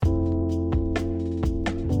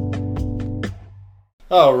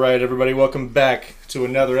All right, everybody, welcome back to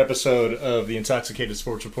another episode of the Intoxicated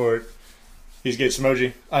Sports Report. He's Gates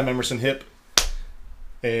Emoji. I'm Emerson Hip.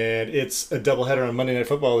 And it's a doubleheader on Monday Night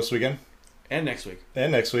Football this weekend. And next week.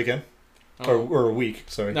 And next weekend. Oh. Or a week,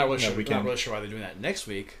 sorry. Not really sure why they're doing that next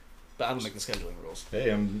week, but I don't make the scheduling rules.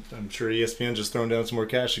 Hey, I'm sure ESPN just throwing down some more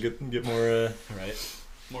cash to get more right.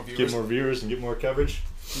 More viewers. Get more viewers and get more coverage.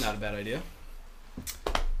 Not a bad idea.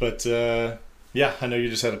 But yeah, I know you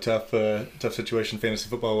just had a tough situation fantasy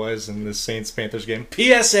football wise in this Saints-Panthers game.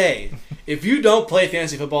 PSA: if you don't play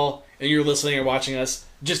fantasy football and you're listening or watching us,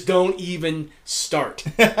 just don't even start.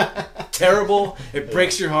 Terrible. It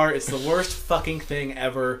breaks your heart. It's the worst fucking thing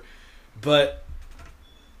ever. But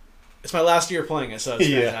it's my last year playing it, so it's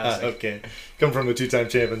fantastic. Okay. Come from the two-time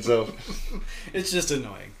champion, so it's just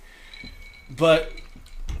annoying. But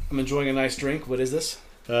I'm enjoying a nice drink. What is this?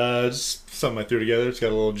 Just something I threw together. It's got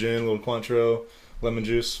a little gin, a little Cointreau, lemon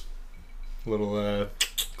juice, a little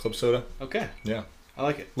club soda. Okay. Yeah. I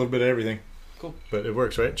like it. A little bit of everything. Cool. But it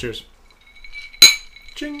works, right? Cheers.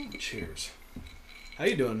 Ching. Cheers. How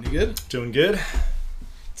you doing? You good? Doing good.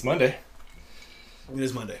 It's Monday. It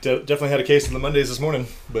is Monday. Definitely had a case of the Mondays this morning,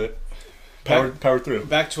 but powered through.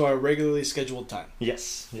 Back to our regularly scheduled time.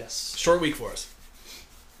 Yes. Short week for us.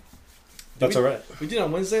 That's all right. We did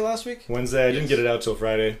on Wednesday last week? Wednesday. I didn't get it out till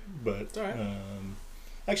Friday, but it's all right.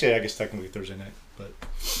 Actually, I guess technically Thursday night, but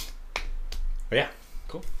yeah.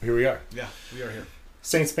 Cool. Here we are. Yeah, we are here.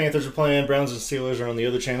 Saints-Panthers are playing. Browns and Steelers are on the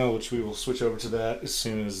other channel, which we will switch over to that as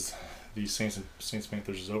soon as the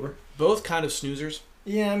Saints-Panthers is over. Both kind of snoozers.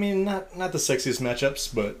 Yeah, I mean, not the sexiest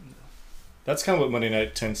matchups, but that's kind of what Monday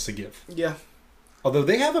night tends to give. Yeah. Although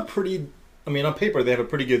they have on paper, they have a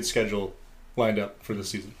pretty good schedule lined up for the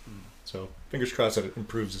season. So, fingers crossed that it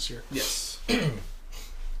improves this year. Yes. Did you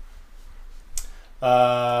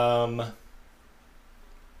have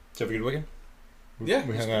a good weekend? Yeah.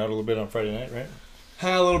 We hung out a little bit on Friday night, right?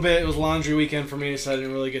 Hung out a little bit. It was a laundry weekend for me, so I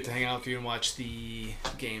didn't really get to hang out with you and watch the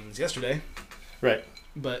games yesterday. Right.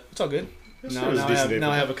 But it's all good. Now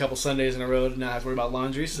I have a couple Sundays in a row to not have to worry about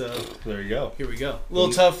laundry, so there you go. Here we go. A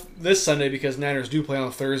little tough this Sunday because Niners do play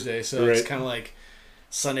on Thursday, so It's kind of like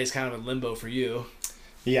Sunday's kind of in limbo for you.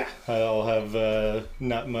 Yeah, I'll have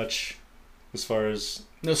not much as far as...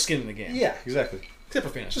 No skin in the game. Yeah, exactly. Except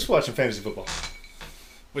for fantasy. Just watching fantasy football.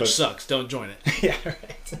 Which sucks. Don't join it. Yeah,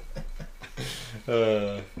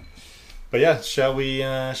 right. But yeah, shall we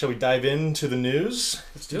dive into the news?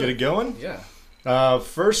 Let's do it. Get it going? Yeah.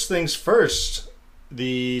 First things first,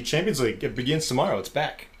 the Champions League, it begins tomorrow. It's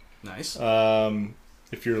back. Nice.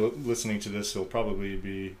 If you're listening to this, it'll probably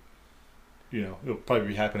be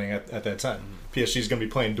happening at that time. PSG is going to be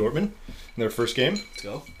playing Dortmund in their first game. Let's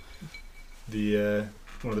go. The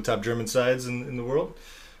one of the top German sides in the world.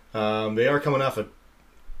 They are coming off a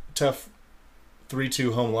tough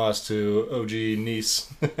 3-2 home loss to OG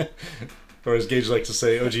Nice, or as Gage likes to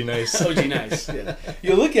say, OG Nice. OG Nice. Yeah.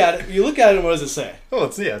 You look at it. And what does it say? Oh,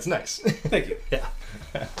 it's nice. Thank you. Yeah.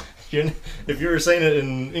 If you were saying it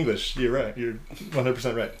in English, you're right. You're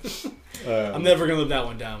 100% right. I'm never gonna live that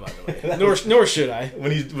one down, by the way. Nor should I.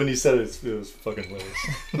 When you said it, it was fucking hilarious.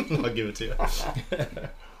 I'll give it to you.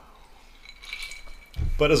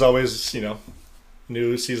 But as always,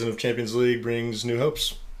 new season of Champions League brings new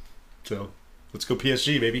hopes. So let's go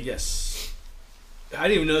PSG, baby. Yes. I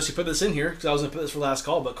didn't even notice you put this in here because I was gonna put this for last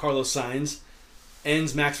call. But Carlos Sainz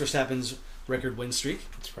ends Max Verstappen's record win streak.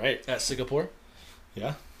 That's right. At Singapore.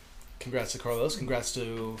 Yeah. Congrats to Carlos. Congrats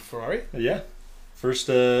to Ferrari. Yeah. First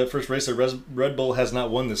race that Red Bull has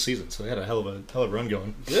not won this season, so they had a hell of a run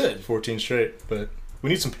going. Good. 14 straight, but we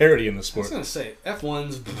need some parity in this sport. I was gonna say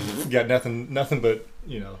F1's got nothing but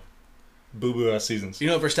boo-boo ass seasons. You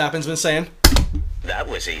know what Verstappen's been saying? That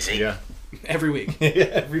was easy. Yeah. Every week. Yeah,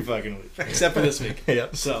 every fucking week. Except for this week. Yeah.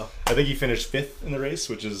 So I think he finished 5th in the race,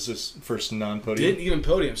 which is his first non-podium. Didn't even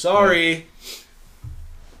podium. Sorry. Yeah.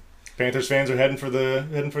 Panthers fans are heading for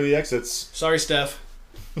the exits. Sorry, Steph.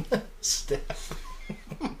 Steph.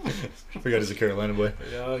 Forgot he's a Carolina boy.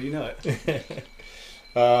 Yeah, you know it.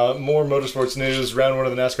 More motorsports news. Round 1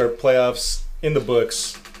 of the NASCAR playoffs in the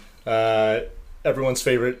books. Everyone's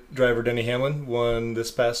favorite driver, Denny Hamlin, won this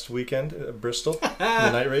past weekend at Bristol in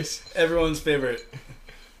the night race. Everyone's favorite.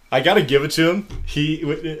 I gotta give it to him. He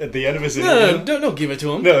at the end of his interview. No, don't give it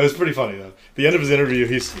to him. No, it was pretty funny though. The end of his interview,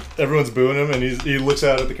 everyone's booing him, and he looks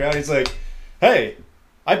out at the crowd. He's like, "Hey,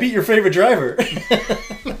 I beat your favorite driver."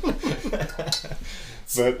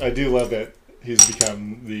 But I do love that he's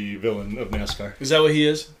become the villain of NASCAR. Is that what he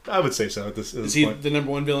is? I would say so. At this is he point. The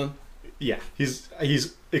number one villain? Yeah, he's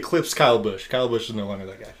eclipsed Kyle Busch. Kyle Busch is no longer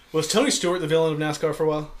that guy. Was Tony Stewart the villain of NASCAR for a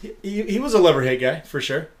while? He was a love or hate guy for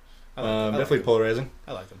sure. Definitely polarizing.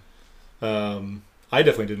 I like them. I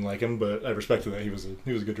definitely didn't like him, but I respected that he was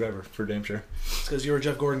a good driver for damn sure. It's because you were a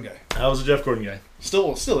Jeff Gordon guy. I was a Jeff Gordon guy.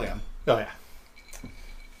 Still am. Oh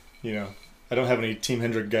yeah. I don't have any Team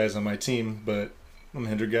Hendrick guys on my team, but I'm a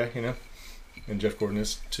Hendrick guy, and Jeff Gordon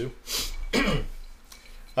is too.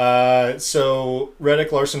 So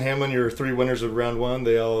Reddick, Larson, Hamlin, your 3 winners of round 1,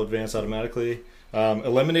 they all advance automatically.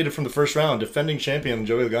 Eliminated from the first round, defending champion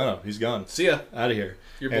Joey Logano. He's gone. See ya. Out of here.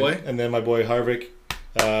 Your boy. And then my boy Harvick,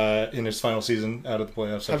 in his final season out of the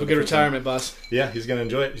playoffs. Have a good retirement, boss. Yeah, he's gonna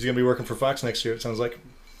enjoy it. He's gonna be working for Fox next year. It sounds like.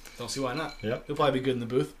 Don't see why not. Yeah, he'll probably be good in the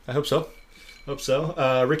booth. I hope so.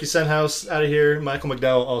 Ricky Stenhouse out of here. Michael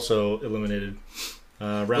McDowell also eliminated.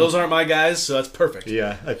 Those aren't my guys, so that's perfect.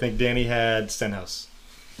 Yeah, I think Danny had Stenhouse,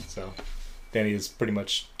 so Danny is pretty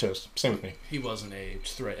much toast. Same with me. He wasn't a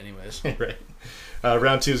threat, anyways. Right.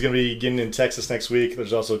 Round 2 is going to be beginning in Texas next week.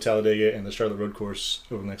 There's also Talladega and the Charlotte Road Course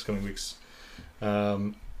over the next coming weeks.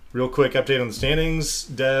 Real quick update on the standings.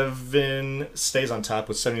 Devin stays on top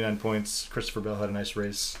with 79 points. Christopher Bell had a nice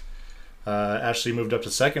race. Ashley moved up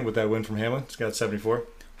to second with that win from Hamlin. He's got 74.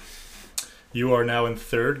 You are now in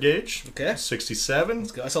third, Gage. Okay. 67.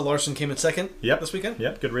 Let's go. I saw Larson came in second this weekend.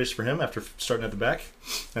 Yep, good race for him after starting at the back.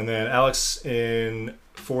 And then Alex in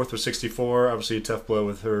fourth with 64. Obviously a tough blow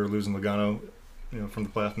with her losing Logano, from the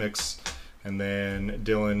playoff mix. And then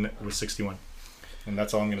Dylan with 61. And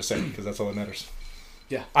that's all I'm going to say because that's all that matters.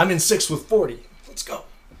 Yeah. I'm in sixth with 40. Let's go.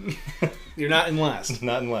 You're not in last.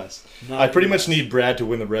 Not in last. I pretty much need Brad to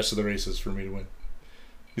win the rest of the races for me to win.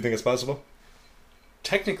 You think it's possible?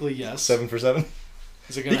 Technically, yes. 7 for 7?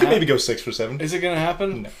 Is it gonna You could maybe go 6 for 7. Is it going to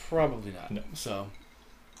happen? No. Probably not. No. So,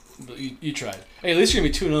 but you tried. Hey, at least you're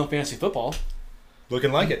going to be 2-0 fantasy football.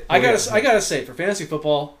 Looking like it. I gotta say, for fantasy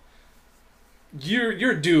football,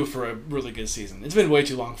 you're due for a really good season. It's been way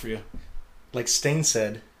too long for you. Like Stain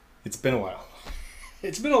said, it's been a while.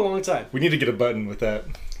 It's been a long time. We need to get a button with that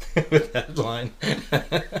with that line.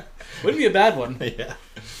 Wouldn't be a bad one. Yeah.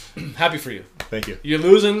 Happy for you. Thank you. You're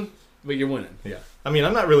losing, but you're winning. Yeah. I mean,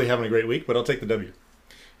 I'm not really having a great week, but I'll take the W.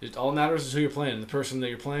 It all matters is who you're playing. The person that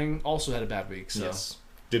you're playing also had a bad week. So. Yes.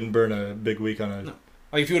 Didn't burn a big week on a, no.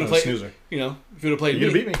 Like if you would have on a played, snoozer. if you would have played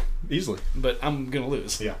You're going to beat me easily. But I'm going to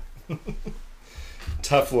lose. Yeah.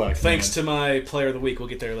 Tough luck. Thanks to my player of the week. We'll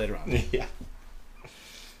get there later on. Yeah.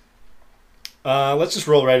 Let's just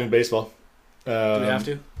roll right into baseball. Do we have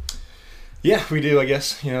to? Yeah, we do. I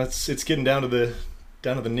guess it's getting down to the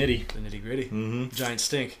nitty. The nitty gritty. Mm-hmm. Giants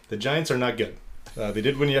stink. The Giants are not good. They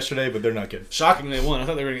did win yesterday, but they're not good. Shocking they won. I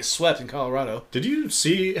thought they were going to get swept in Colorado. Did you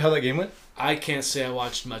see how that game went? I can't say I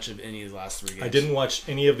watched much of any of the last 3 games. I didn't watch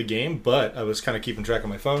any of the game, but I was kind of keeping track on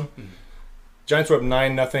my phone. Mm-hmm. Giants were up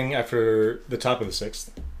 9-0 after the top of the 6th.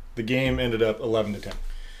 The game ended up 11-10.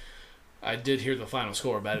 I did hear the final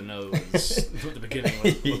score, but I didn't know it was what the beginning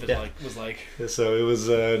was like. So it was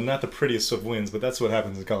not the prettiest of wins, but that's what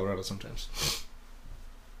happens in Colorado sometimes.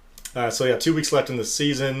 2 weeks left in the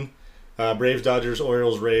season. Braves, Dodgers,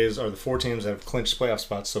 Orioles, Rays are the 4 teams that have clinched playoff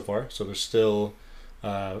spots so far. So there's still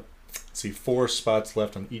 4 spots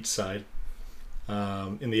left on each side.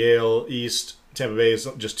 In the AL East, Tampa Bay is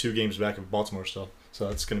just 2 games back of Baltimore still. So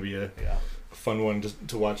that's going to be a fun one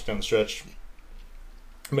to watch down the stretch.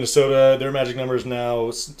 Minnesota, their magic number is now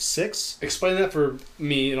 6. Explain that for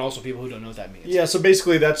me and also people who don't know what that means. Yeah, so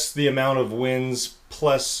basically that's the amount of wins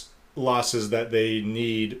plus losses that they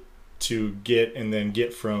need to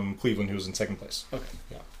get from Cleveland, who's in second place. Okay.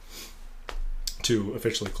 Yeah. To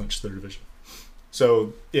officially clinch their division.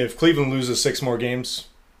 So if Cleveland loses 6 more games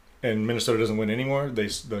and Minnesota doesn't win anymore, they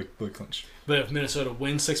clinch. But if Minnesota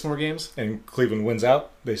wins 6 more games and Cleveland wins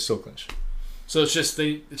out, they still clinch. So it's just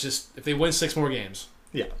if they win 6 more games,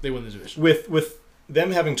 they win the division. With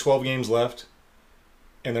them having 12 games left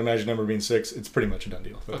and their magic number being 6, it's pretty much a done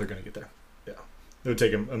deal that they're going to get there. Yeah, it would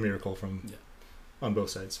take a miracle on both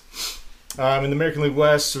sides. In the American League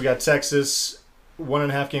West, we got Texas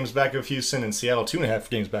 1.5 games back of Houston and Seattle 2.5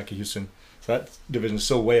 games back of Houston. So that division is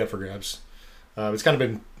still way up for grabs. It's kind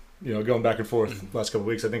of been going back and forth the last couple of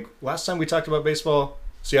weeks. I think last time we talked about baseball,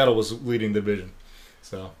 Seattle was leading the division.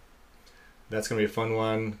 So that's going to be a fun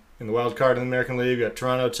one. In the wild card in the American League, we got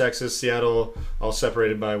Toronto, Texas, Seattle, all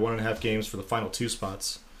separated by 1.5 games for the final 2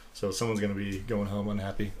 spots. So someone's going to be going home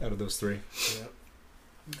unhappy out of those 3. Yeah.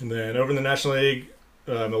 And then over in the National League,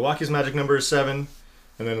 Milwaukee's magic number is 7.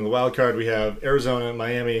 And then in the wild card, we have Arizona,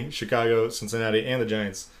 Miami, Chicago, Cincinnati, and the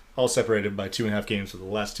Giants, all separated by 2.5 games for the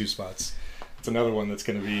last 2 spots. It's another one that's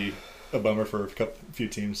going to be a bummer for a few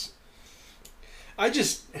teams.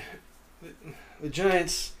 The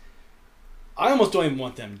Giants, I almost don't even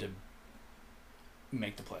want them to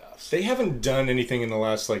make the playoffs. They haven't done anything in the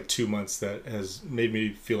last 2 months that has made me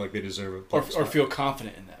feel like they deserve a playoff or spot. feel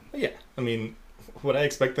confident in them. Yeah, I mean, would I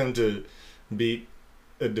expect them to beat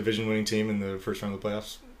a division-winning team in the first round of the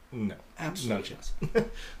playoffs? No, Absolutely. not a chance.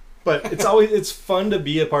 But it's fun to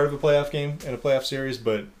be a part of a playoff game and a playoff series,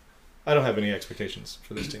 but I don't have any expectations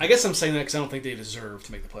for this team. I guess I'm saying that because I don't think they deserve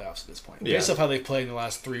to make the playoffs at this point. Yeah. Based off how they've played in the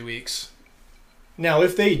last 3 weeks. Now,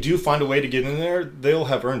 if they do find a way to get in there, they'll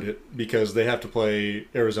have earned it because they have to play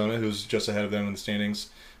Arizona, who's just ahead of them in the standings,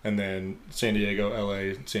 and then San Diego,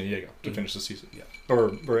 LA, San Diego to finish the season. Yeah.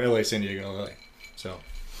 Or LA, San Diego, LA. So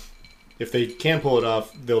if they can pull it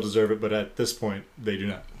off, they'll deserve it, but at this point, they do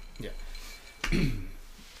not. Yeah.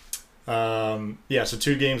 So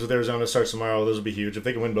 2 games with Arizona starts tomorrow. Those will be huge. If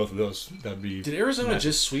they can win both of those, that'd be. Did Arizona massive.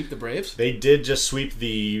 just sweep the Braves? They did just sweep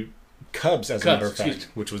the Cubs, as a matter of excuse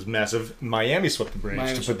fact, which was massive. Miami swept the Braves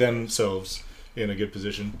Miami to swept put themselves in a good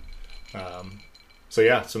position. So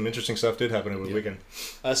yeah, some interesting stuff did happen over the weekend.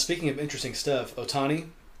 Speaking of interesting stuff, Ohtani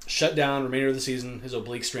shut down remainder of the season, his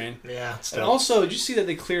oblique strain. Yeah, And also, did you see that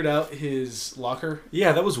they cleared out his locker?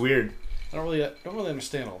 yeah, that was weird. I don't really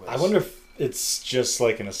understand all this. I wonder if it's just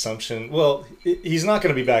like an assumption. Well, he's not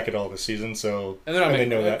going to be back at all this season, so And they're not they making,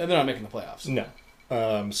 know that. and they're not making the playoffs. No.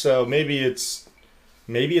 So maybe it's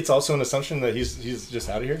also an assumption that he's just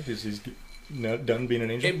out of here. He's done being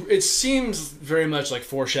an Angel. It seems very much like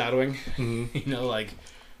foreshadowing. Mm-hmm. You know, like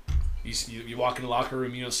you walk in the locker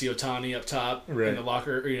room, you don't see Ohtani up top Right. in the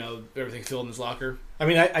locker. You know, everything filled in his locker. I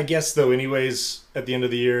mean, I guess though, anyways, at the end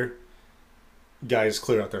of the year, guys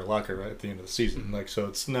clear out their locker right at the end of the season. Mm-hmm. So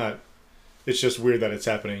it's not. It's just weird that it's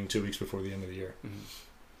happening 2 weeks before the end of the year. Mm-hmm.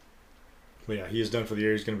 But yeah, he is done for the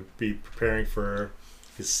year. He's going to be preparing for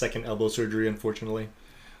his second elbow surgery, unfortunately.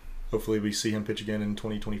 Hopefully we see him pitch again in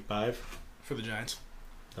 2025. For the Giants.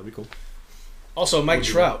 That'd be cool. Also, Mike Would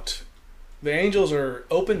be Trout. The Angels are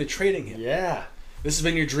open to trading him. Yeah. This has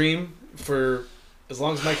been your dream for as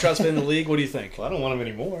long as Mike Trout's been in the league. What do you think? Well, I don't want him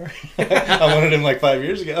anymore. I wanted him 5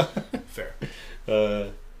 years ago. Fair.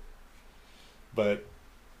 But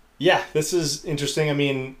yeah, this is interesting. I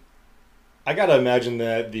mean, I gotta imagine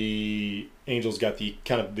that the Angels got the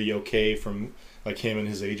kind of the okay from him and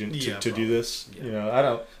his agent to do this.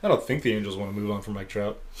 Yeah. I don't think the Angels want to move on from Mike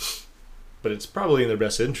Trout, but it's probably in their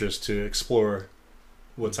best interest to explore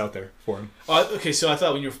what's out there for him. Okay, so I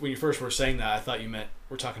thought when you first were saying that, I thought you meant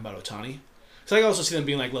we're talking about Ohtani. So I can also see them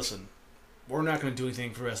being like, listen, we're not going to do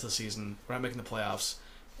anything for the rest of the season. We're not making the playoffs,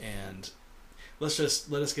 and let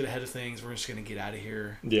us get ahead of things. We're just going to get out of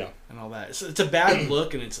here. Yeah. And all that. It's a bad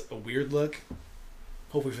look, and it's a weird look.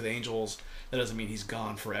 Hopefully for the Angels, that doesn't mean he's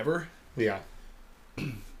gone forever, Yeah.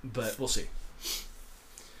 but we'll see.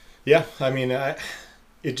 Yeah. I mean,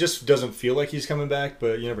 it just doesn't feel like he's coming back,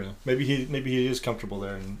 but you never know. Maybe he is comfortable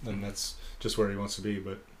there, and that's just where he wants to be.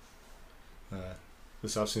 But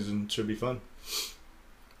this offseason should be fun.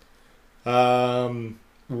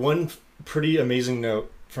 One pretty amazing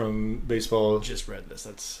note from baseball. Just read this.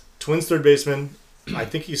 That's Twins third baseman. I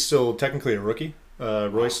think he's still technically a rookie.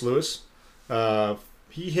 Royce Lewis.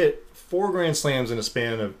 He hit 4 grand slams in a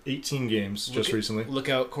span of 18 games just recently. Look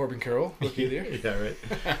out, Corbin Carroll. Rookie of the year. Yeah, right.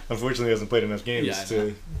 Unfortunately, he hasn't played enough games. Yeah, I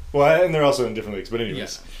know. Well, and they're also in different leagues. But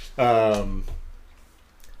anyways, Yeah.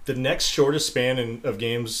 The next shortest span of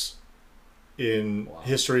games in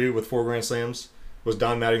history with 4 grand slams was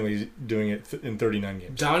Don Mattingly doing it in 39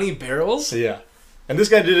 games. Donnie Barrels? Yeah, and this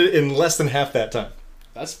guy did it in less than half that time.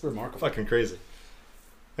 That's remarkable. Fucking crazy.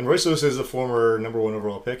 And Royce Lewis is a former number 1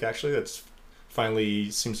 overall pick. Actually, that's finally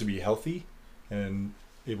seems to be healthy and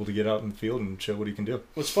able to get out in the field and show what he can do.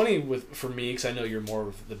 What's funny for me, because I know you're more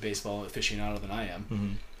of the baseball aficionado than I am.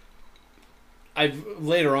 Mm-hmm.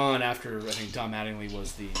 Later on, after I think Don Mattingly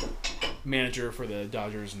was the manager for the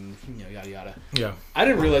Dodgers and yada yada. Yeah. I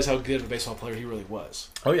didn't realize how good of a baseball player he really was.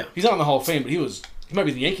 Oh yeah. He's not in the Hall of Fame, but he might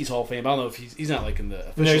be in the Yankees Hall of Fame. I don't know if he's not in the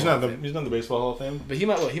official No, he's Hall not. of Fame. He's not in the Baseball Hall of Fame. But he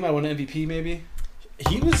might win an MVP maybe.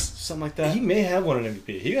 He was Something like that. He may have won an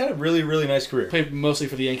MVP. He had a really, really nice career. Played mostly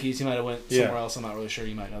for the Yankees. He might have went Yeah. somewhere else. I'm not really sure.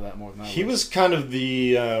 You might know that more than I He would. was kind of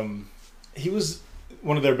the. He was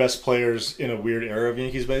one of their best players in a weird era of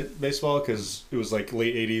Yankees baseball because it was like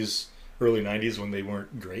late '80s, early '90s when they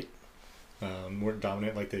weren't great, weren't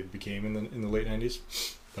dominant like they became in the late '90s.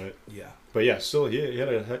 But yeah, still he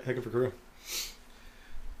had a heck of a career.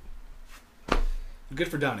 Good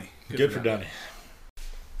for Donnie. Good for Donnie.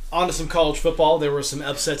 On to some college football. There were some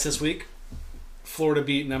upsets this week. Florida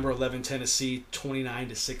beat number 11 Tennessee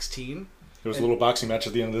 29-16. There was a little boxing match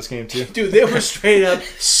at the end of this game too. Dude, they were straight up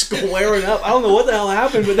squaring up. I don't know what the hell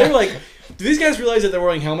happened, but they were like, do these guys realize that they're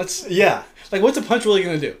wearing helmets? Yeah, Like, what's a punch really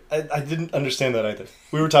going to do? I didn't understand that either.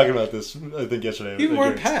 We were talking about this, I think, yesterday. Even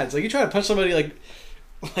wearing pads. Like, you try to punch somebody,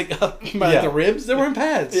 up by the ribs, they're wearing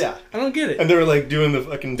pads. Yeah. I don't get it. And they were, like, doing the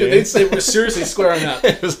fucking Dude, dance. they were seriously squaring up.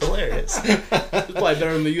 It was hilarious. It's probably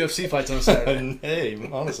better than the UFC fights on a Saturday. And, hey,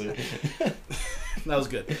 honestly. That was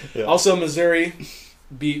good. Yeah. Also, Missouri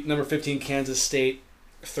beat number 15 Kansas State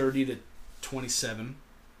 30-27.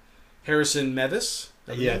 Harrison Mevis.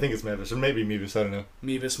 Yeah, I think it's Mevis. Or maybe Mevis, I don't know.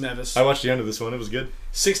 Mevis. I watched the end of this one. It was good.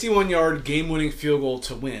 61-yard game-winning field goal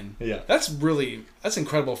to win. Yeah. That's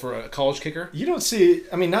incredible for a college kicker. You don't see...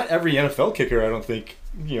 I mean, not every NFL kicker, I don't think,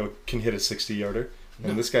 can hit a 60-yarder.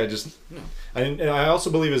 And this guy just... No. And I also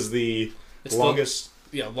believe is the longest...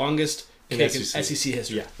 longest in kick in SEC. SEC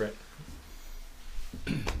history. Yeah, right.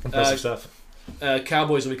 Impressive stuff.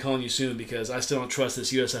 Cowboys will be calling you soon because I still don't trust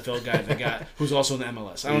this USFL guy they got who's also in the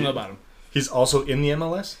MLS. I don't know about him. He's also in the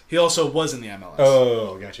MLS? He also was in the MLS.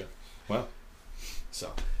 Oh, gotcha. Wow.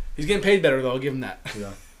 So he's getting paid better though. I'll give him that.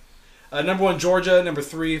 Yeah. Number 1 Georgia, number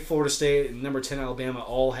 3 Florida State, and number 10 Alabama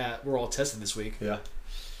were all tested this week. Yeah.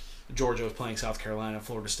 Georgia was playing South Carolina.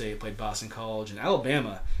 Florida State played Boston College, and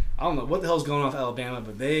Alabama. I don't know what the hell's going on with Alabama,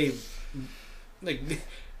 but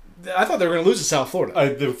I thought they were going to lose to South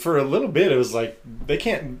Florida. For a little bit, it was like they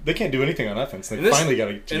can't do anything on offense. They finally got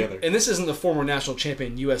it together. And this isn't the former national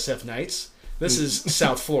champion USF Knights. This is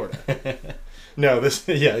South Florida. No, this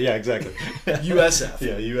yeah, exactly. USF.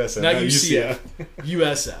 Yeah, USF. Not UCF.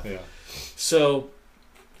 USF. Yeah. So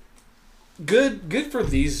good for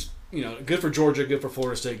these. Good for Georgia, good for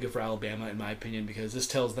Florida State, good for Alabama, in my opinion, because this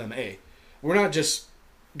tells them, hey, we're not just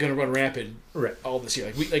going to run rampant all this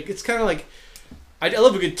year. It's kind of like. I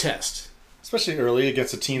love a good test. Especially early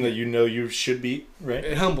against a team that you should beat, right?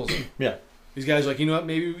 It humbles them. Yeah. These guys are like, you know what,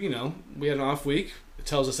 maybe, we had an off week. It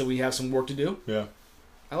tells us that we have some work to do. Yeah.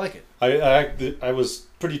 I like it. I was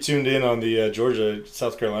pretty tuned in on the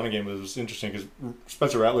Georgia-South Carolina game. It was interesting because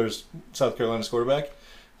Spencer Rattler's South Carolina's quarterback.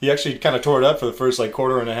 He actually kind of tore it up for the first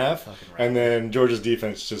quarter and a half. And then Georgia's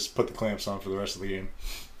defense just put the clamps on for the rest of the game.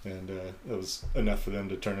 And it was enough for them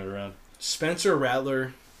to turn it around. Spencer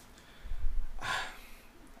Rattler...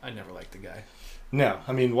 I never liked the guy. No,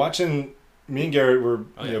 I mean, watching me and Garrett were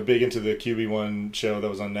yeah. Big into the QB1 show that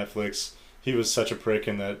was on Netflix. He was such a prick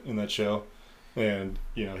in that show, and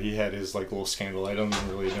he had his little scandal. I don't even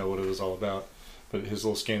really know what it was all about, but his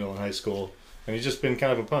little scandal in high school, and he's just been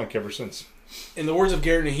kind of a punk ever since. In the words of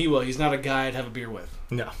Garrett Nahiwa, he's not a guy I'd have a beer with.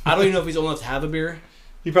 No, I don't even know if he's old enough to have a beer.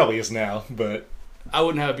 He probably is now, but I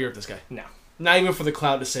wouldn't have a beer with this guy. No, not even for the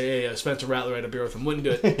clout to say, hey, Spencer Rattler had a beer with him. Wouldn't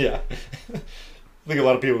do it. Yeah. I think a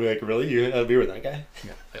lot of people would be like, really? You had a beer with that guy?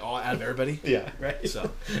 Yeah. All out of everybody? Yeah, right.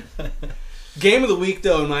 So, game of the week,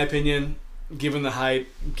 though, in my opinion, given the hype,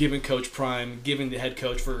 given Coach Prime, given the head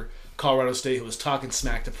coach for Colorado State who was talking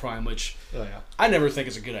smack to Prime, which I never think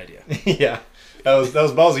is a good idea. Yeah. That was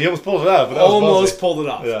ballsy. He almost pulled it off. But that almost was pulled it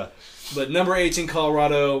off. Yeah. But number 18,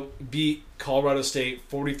 Colorado, beat Colorado State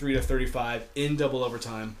 43-35 in double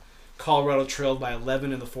overtime. Colorado trailed by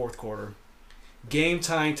 11 in the fourth quarter.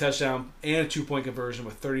 Game-tying touchdown and a 2-point conversion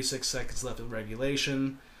with 36 seconds left in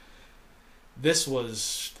regulation. This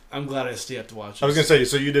was... I'm glad I stayed up to watch this. I was going to say,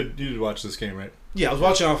 so you did watch this game, right? Yeah, I was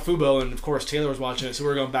watching on Fubo, and of course Taylor was watching it, so we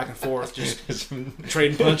were going back and forth, just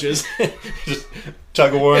trading punches. Just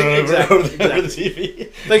tug of war Exactly. over the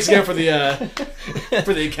TV. Thanks again for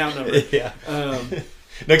the account number. Yeah.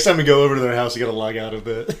 Next time we go over to their house, you got to log out of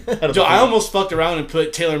the... Joe, I almost fucked around and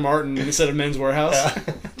put Taylor Martin instead of Men's Warehouse.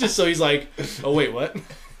 Yeah. Just so he's like, oh, wait, what?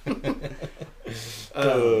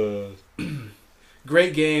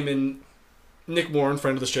 Great game, and Nick Warren,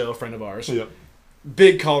 friend of the show, friend of ours, Yep.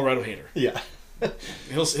 big Colorado hater. Yeah.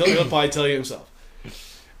 He'll probably tell you himself.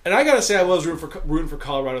 And I got to say I was rooting for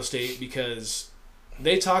Colorado State because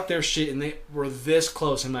they talked their shit, and they were this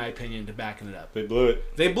close, in my opinion, to backing it up. They blew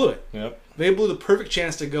it. They blew it. Yep. They blew the perfect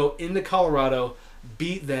chance to go into Colorado,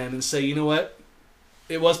 beat them, and say, you know what?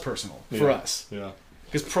 It was personal for us. Yeah.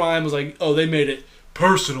 Because Prime was like, oh, they made it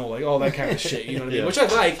personal, like all that kind of shit. You know what I mean? Yeah. Which I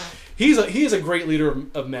like. He is a great leader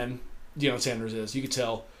of men. Deion Sanders is. You could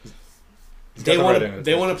tell. They want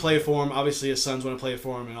to play for him. Obviously, his sons want to play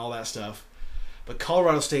for him and all that stuff. But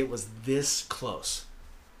Colorado State was this close.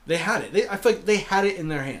 They had it. I feel like they had it in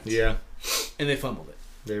their hands. Yeah. And they fumbled it.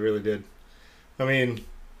 They really did. I mean,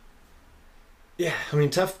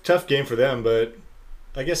 tough game for them, but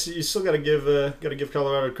I guess you still got to give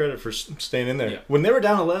Colorado credit for staying in there. Yeah. When they were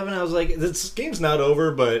down 11, I was like, this game's not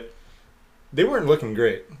over, but they weren't looking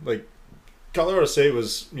great. Like Colorado State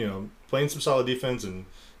was, playing some solid defense and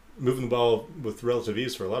moving the ball with relative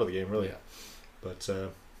ease for a lot of the game, really. Yeah. But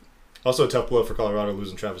also a tough blow for Colorado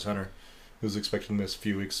losing Travis Hunter, who's expected to miss a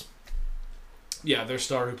few weeks. their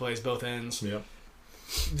star who plays both ends. Yeah.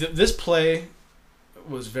 This play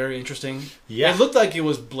was very interesting. Yeah. It looked like it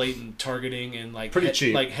was blatant targeting and like pretty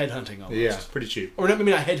cheap, like headhunting almost. Yeah, pretty cheap. Or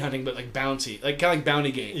maybe not headhunting, but like bounty, like kind of like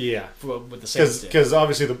Bountygate. Yeah, with the same stick. Because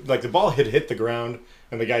obviously the ball had hit the ground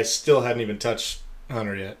and the guy still hadn't even touched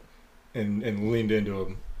Hunter yet, and leaned into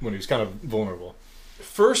him when he was kind of vulnerable.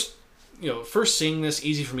 First seeing this,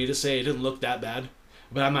 easy for me to say it didn't look that bad,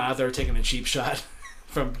 but I'm not out there taking a cheap shot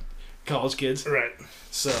from college kids. Right.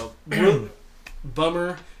 So real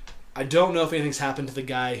bummer. I don't know if anything's happened to the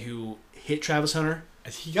guy who hit Travis Hunter.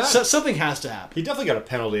 Something has to happen. He definitely got a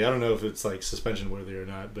penalty. I don't know if it's like suspension worthy or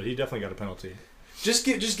not, but he definitely got a penalty.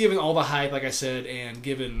 Just given all the hype, like I said, and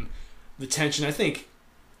given the tension, I think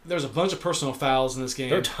there was a bunch of personal fouls in this game.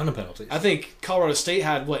 There are a ton of penalties. I think Colorado State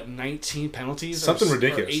had 19 penalties, something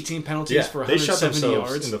ridiculous, or 18 penalties for 170 they shot themselves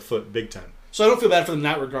yards in the foot big time. So I don't feel bad for them in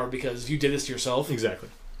that regard because you did this to yourself. Exactly.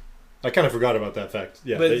 I kind of forgot about that fact.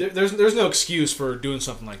 Yeah, but there's no excuse for doing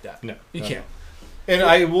something like that. No, you can't. And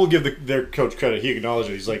I will give their coach credit. He acknowledged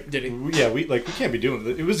it. He's like, did he? Yeah, we can't be doing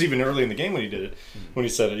it. It was even early in the game when he did it. When he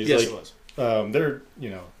said it, he's yes, like, it was.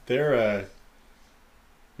 They're.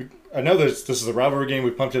 I know this is a rivalry game. We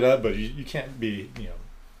pumped it up, but you can't be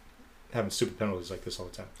having stupid penalties like this all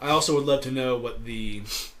the time. I also would love to know what the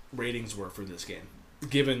ratings were for this game,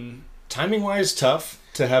 given timing wise, tough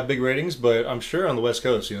to have big ratings, but I'm sure on the West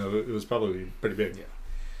Coast, it was probably pretty big. Yeah.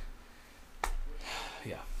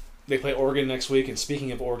 They play Oregon next week, and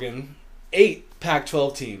speaking of Oregon, 8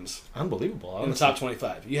 Pac-12 teams. Unbelievable. Honestly. In the top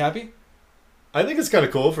 25. You happy? I think it's kind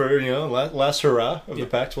of cool for, last hurrah of the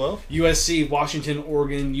Pac-12. USC, Washington,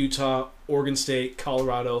 Oregon, Utah, Oregon State,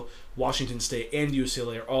 Colorado, Washington State, and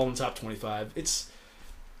UCLA are all in the top 25. It's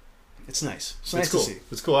nice. It's nice cool. to see.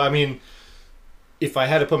 It's cool. I mean, if I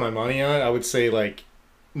had to put my money on it, I would say,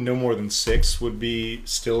 no more than 6 would be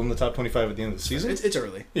still in the top 25 at the end of the season. It's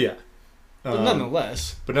early. Yeah. But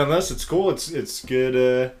nonetheless. It's cool. It's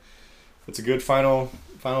good. It's a good final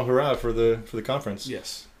hurrah for the conference.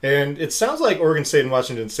 Yes. And it sounds like Oregon State and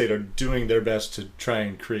Washington State are doing their best to try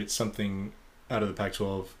and create something out of the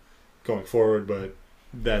Pac-12 going forward, but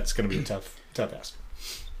that's going to be a tough ask.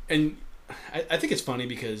 And I think it's funny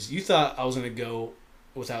because you thought I was going to go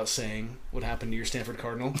without saying what happened to your Stanford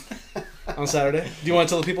Cardinal on Saturday. Do you want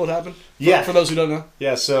to tell the people what happened? For those who don't know.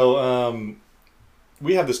 Yeah, so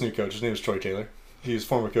we have this new coach. His name is Troy Taylor. He's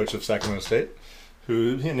former coach of Sacramento State,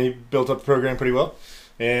 and he built up the program pretty well.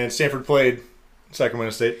 And Stanford played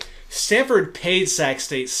Sacramento State. Stanford paid Sac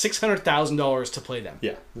State $600,000 to play them.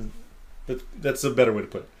 Yeah, that's a better way to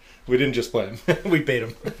put it. We didn't just play them. We paid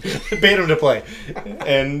them. Paid them to play.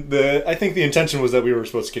 And I think the intention was that we were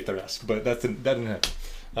supposed to kick their ass, but that didn't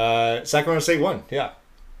happen. Sacramento State won. Yeah,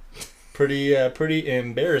 pretty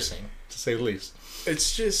embarrassing to say the least.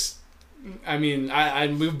 It's just, I mean,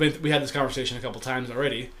 we had this conversation a couple times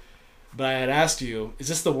already, but I had asked you, is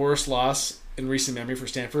this the worst loss in recent memory for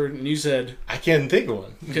Stanford? And you said, I can't think of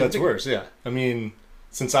one that's worse. Yeah, I mean,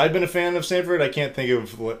 since I've been a fan of Stanford, I can't think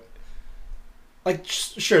of what.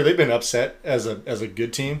 Sure, they've been upset as a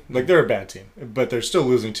good team. They're a bad team, but they're still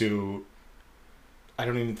losing to. I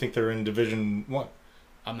don't even think they're in Division I.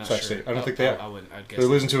 I'm not sure. State. I don't think they are. I'd guess they're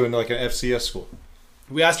losing to an FCS school.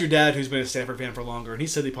 We asked your dad, who's been a Stanford fan for longer, and he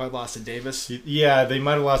said they probably lost to Davis. Yeah, they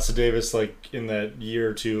might have lost to Davis in that year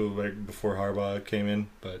or two before Harbaugh came in,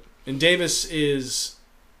 but. And Davis is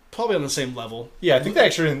probably on the same level. Yeah, I think they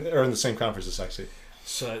actually are in the same conference as Sac State.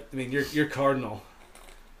 So I mean, your Cardinal.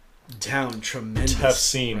 Down tremendous tough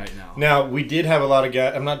scene right now. Now we did have a lot of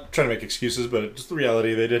guys. I'm not trying to make excuses, but just the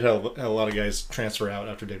reality. They did have a lot of guys transfer out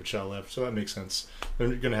after David Shaw left, so that makes sense. They're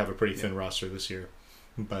going to have a pretty thin roster this year,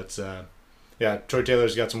 but Troy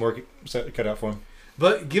Taylor's got some work cut out for him.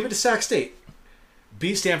 But give it to Sac State.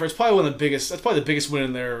 Beat Stanford. It's probably one of the biggest. That's probably the biggest win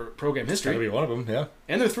in their program history. Got to be one of them, yeah.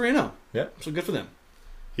 And they're 3-0. Yeah, so good for them.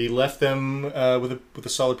 He left them with a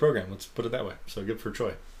solid program. Let's put it that way. So good for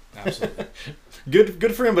Troy. Absolutely.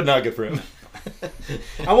 Good for him, but not good for him.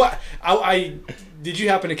 I did you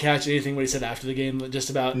happen to catch anything what he said after the game, just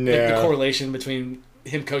about the correlation between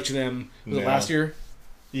him coaching them last year?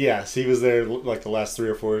 Yes, he was there the last 3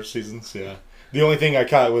 or 4 seasons. Yeah, the only thing I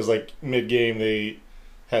caught was mid game they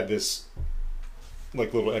had this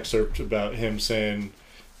little excerpt about him saying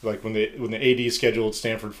when the AD scheduled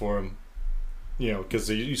Stanford for him, because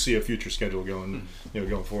you see a future schedule going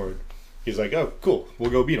going forward. He's like, oh, cool,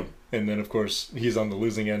 we'll go beat him. And then, of course, he's on the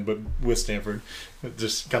losing end, but with Stanford.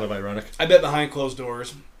 Just kind of ironic. I bet behind closed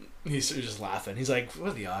doors, he's just laughing. He's like,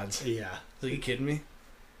 what are the odds? Yeah. Are you kidding me?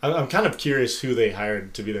 I'm kind of curious who they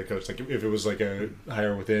hired to be their coach. If it was a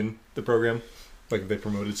hire within the program, if they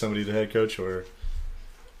promoted somebody to head coach, or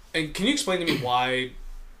And can you explain to me why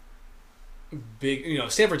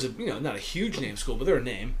Stanford's not a huge name school, but they're a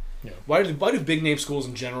name. Yeah. Why do big name schools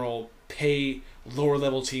in general pay lower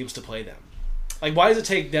level teams to play them? Like, why does it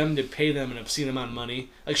take them to pay them an obscene amount of money?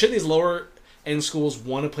 Like, should these lower end schools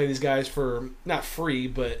want to play these guys for not free,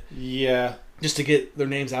 but Yeah. just to get their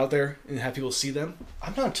names out there and have people see them?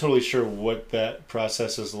 I'm not totally sure what that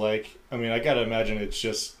process is like. I mean, I got to imagine it's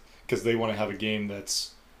just because they want to have a game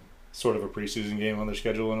that's sort of a preseason game on their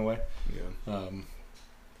schedule in a way. Yeah.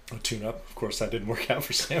 A tune-up. Of course, that didn't work out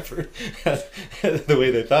for Stanford the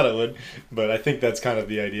way they thought it would. But I think that's kind of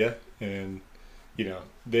the idea. And,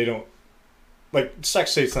 they don't... Like, Sac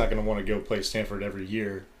State's not going to want to go play Stanford every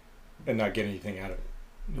year and not get anything out of it.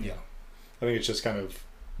 Yeah. I think it's just kind of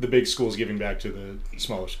the big schools giving back to the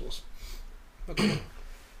smaller schools. Okay.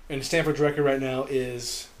 And Stanford's record right now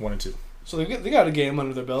is 1-2. So they got a game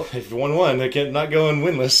under their belt. If you won one, they can't not go in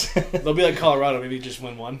winless. They'll be like Colorado, maybe just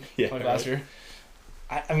win one. Yeah, like last year.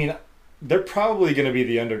 I mean, they're probably going to be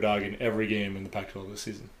the underdog in every game in the Pac-12 this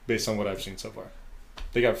season, based on what I've seen so far.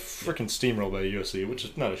 They got freaking steamrolled by USC, which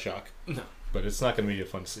is not a shock. No. But it's not going to be a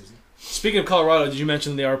fun season. Speaking of Colorado, did you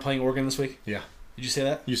mention they are playing Oregon this week? Yeah. Did you say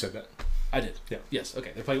that? You said that. I did. Yeah. Yes,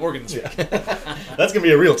 okay. They're playing Oregon this week. That's going to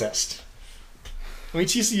be a real test. I mean,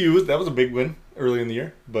 TCU, that was a big win early in the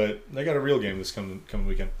year, but they got a real game this coming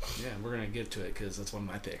weekend. Yeah, we're going to get to it because that's one of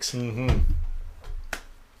my picks. Mm-hmm.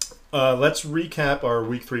 Let's recap our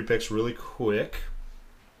Week 3 picks really quick.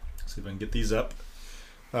 See if I can get these up.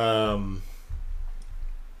 So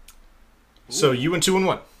you went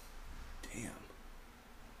 2-1. Damn.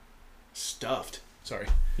 Stuffed. Sorry.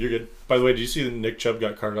 You're good. By the way, did you see that Nick Chubb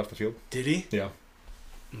got carted off the field? Did he? Yeah.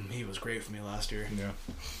 He was great for me last year. Yeah.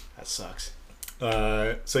 That sucks.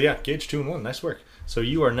 So yeah, Gage 2-1. Nice work. So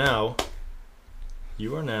you are now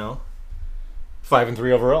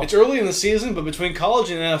 5-3 overall. It's early in the season, but between college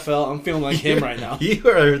and NFL, I'm feeling like him right now. You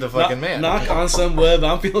are the fucking man. Knock on some wood,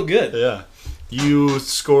 I'm feeling good. Yeah. You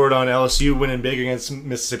scored on LSU winning big against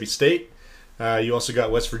Mississippi State. You also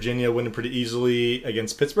got West Virginia winning pretty easily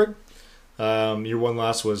against Pittsburgh. Your one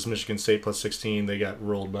loss was Michigan State plus 16. They got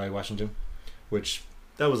rolled by Washington, which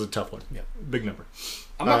that was a tough one. Yeah, big number.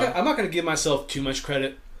 I'm not gonna give myself too much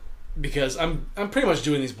credit because I'm pretty much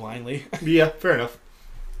doing these blindly. Yeah, fair enough.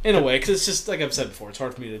 In a way, because it's just like I've said before, it's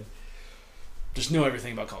hard for me to just know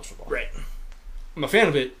everything about college football. Right. I'm a fan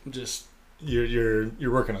of it. Just you're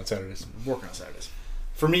working on Saturdays. Working on Saturdays.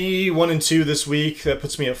 For me, 1-2 this week. That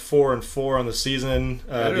puts me at 4-4 on the season.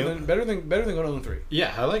 Better than going 0-3.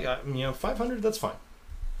 Yeah, I like 500. That's fine.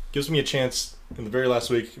 Gives me a chance in the very last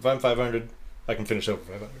week. If I'm 500, I can finish over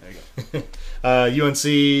 500. There you go. UNC,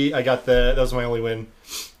 I got that. That was my only win.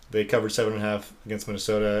 They covered 7.5 against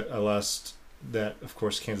Minnesota. I lost that, of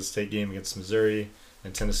course, Kansas State game against Missouri,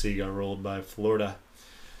 and Tennessee got rolled by Florida.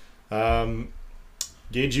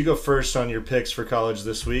 Gage, you go first on your picks for college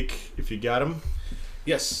this week, if you got them.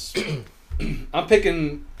 Yes. I'm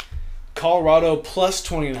picking Colorado plus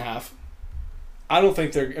 20.5. I don't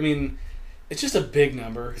think it's just a big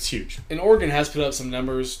number. It's huge. And Oregon has put up some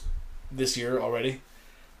numbers this year already.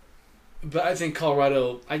 But I think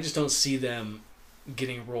Colorado, I just don't see them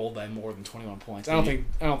getting rolled by more than 21 points. I don't think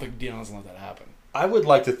Deion's gonna let that happen. I would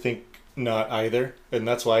like to think not either, and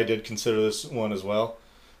that's why I did consider this one as well.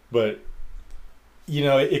 But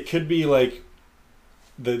it could be like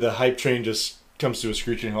the hype train just comes to a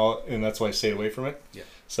screeching halt, and that's why I stay away from it. Yeah.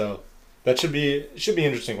 So that should be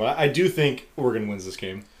interesting. Well, I do think Oregon wins this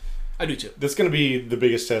game. I do too. That's going to be the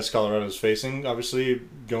biggest test Colorado's facing. Obviously,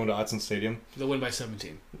 going to Autzen Stadium. They'll win by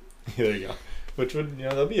 17. There you go. Which would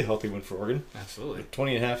that'll be a healthy win for Oregon. Absolutely.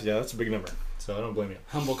 20.5. Yeah, that's a big number. So I don't blame you.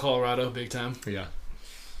 Humble Colorado, big time. Yeah.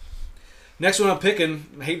 Next one I'm picking,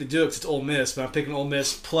 I hate to do it because it's Ole Miss, but I'm picking Ole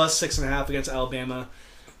Miss plus 6.5 against Alabama,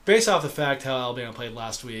 based off the fact how Alabama played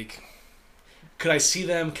last week. Could I see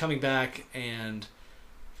them coming back and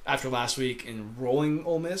after last week and rolling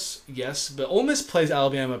Ole Miss? Yes, but Ole Miss plays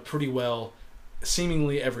Alabama pretty well,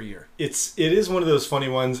 seemingly every year. It is one of those funny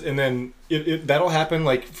ones, and then that'll happen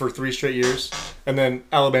like for 3 straight years, and then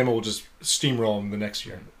Alabama will just steamroll them the next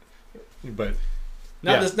year. But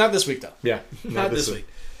not this week though. Yeah, not this week.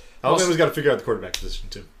 Alabama's got to figure out the quarterback position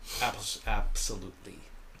too. Absolutely.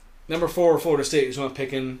 Number 4, Florida State is who I'm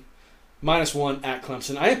picking. -1 at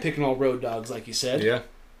Clemson. I am picking all road dogs, like you said. Yeah.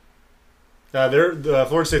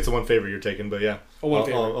 Florida State's the one favorite you're taking, but yeah. One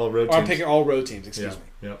favorite. All road teams. I'm picking all road teams, excuse me.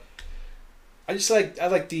 Yeah. I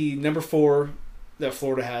like the number 4 that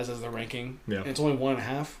Florida has as their ranking. Yeah. And it's only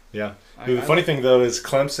 1.5. Yeah. The funny thing, though, is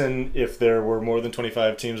Clemson, if there were more than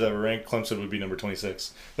 25 teams that were ranked, Clemson would be number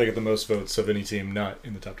 26. They get the most votes of any team not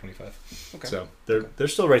in the top 25. Okay. So they're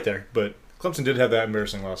still right there, but Clemson did have that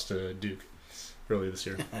embarrassing loss to Duke earlier this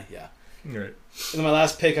year. Yeah. Right. And then my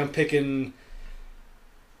last pick, I'm picking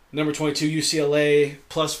number 22 UCLA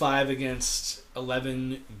 +5 against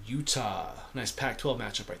 11 Utah. Nice Pac-12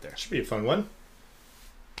 matchup right there. Should be a fun one.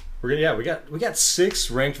 We got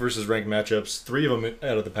 6 ranked versus ranked matchups. 3 of them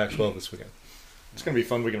out of the Pac-12 this weekend. It's gonna be a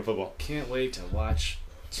fun weekend of football. Can't wait to watch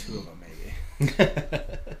 2 of them maybe.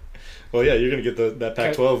 Well, yeah, you're gonna get that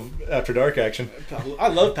Pac-12 after dark action. I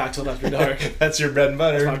love Pac-12 after dark. That's your bread and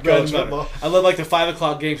butter. That's my bread and college butter. football. I love like the 5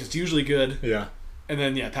 o'clock games. It's usually good. Yeah. And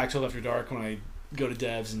then Pac-12 after dark when I go to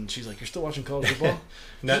Devs and she's like, "You're still watching college football?"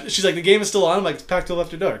 No. She's like, "The game is still on." I'm like, "It's Pac-12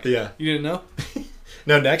 after dark." Yeah. You didn't know?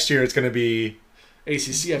 No, next year it's gonna be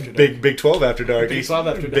ACC after dark. Big 12 after dark. Big 12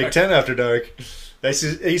 after dark. Big 10 after dark.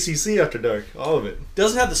 ACC after dark. All of it.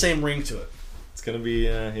 Doesn't have the same ring to it. It's gonna be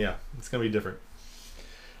it's gonna be different.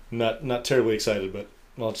 Not terribly excited, but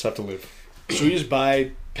I'll just have to live. Should we just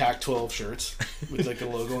buy Pac-12 shirts with like the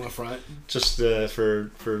logo on the front? Just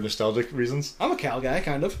for nostalgic reasons. I'm a Cal guy,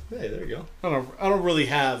 kind of. Hey, there you go. I don't really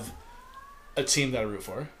have a team that I root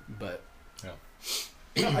for, but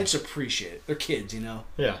I just appreciate it. They're kids, you know.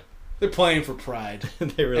 Yeah. They're playing for pride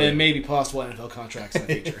They really and maybe possible NFL contracts in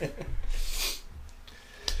the future.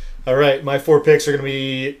 All right, my 4 picks are going to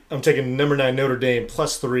be, I'm taking number 9 Notre Dame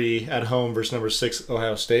 +3 at home versus number 6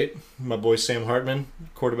 Ohio State. My boy Sam Hartman,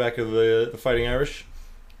 quarterback of the Fighting Irish.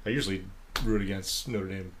 I usually root against Notre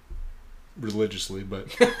Dame religiously,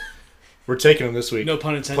 but we're taking them this week. No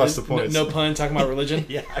pun intended. Plus the points. No pun talking about religion.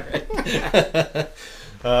 Yeah,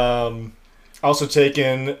 right. Also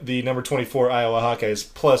taking the number 24 Iowa Hawkeyes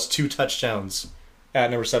 +2 touchdowns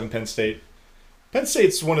at number 7 Penn State. Penn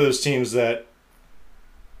State's one of those teams that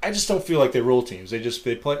I just don't feel like they roll teams. They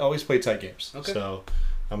always play tight games. Okay. So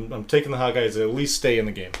I'm taking the Hawkeyes to at least stay in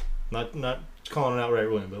the game. Not calling an outright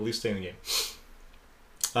win, but at least stay in the game.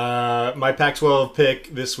 My Pac-12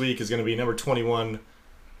 pick this week is going to be number 21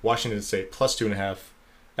 Washington State +2.5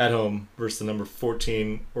 at home versus the number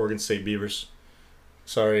 14 Oregon State Beavers.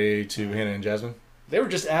 Sorry to Hannah and Jasmine. They were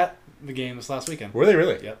just at the game this last weekend. Were they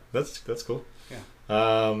really? Yep. That's cool. Yeah.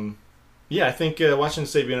 Yeah, I think Washington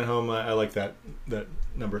State being at home, I like that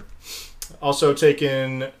number. Also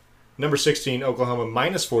taking number 16 Oklahoma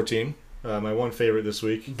 -14. My one favorite this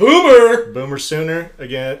week. Boomer Sooner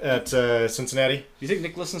again at Cincinnati. Do you think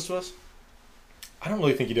Nick listens to us? I don't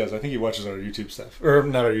really think he does. I think he watches our YouTube stuff, or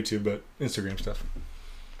not our YouTube, but Instagram stuff.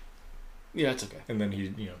 Yeah, it's okay. And then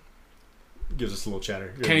he, gives us a little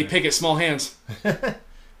chatter. Kenny Pickett, small hands.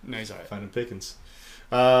 No, he's all right. Finding Pickens.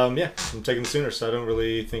 Yeah, I'm taking the Sooners, so I don't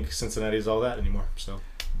really think Cincinnati's all that anymore. So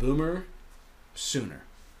Boomer Sooner.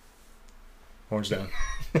 Horns down.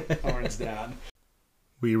 Horns down.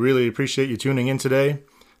 We really appreciate you tuning in today.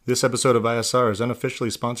 This episode of ISR is unofficially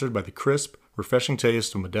sponsored by the crisp, refreshing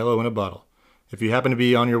taste of Modelo in a bottle. If you happen to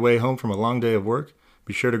be on your way home from a long day of work,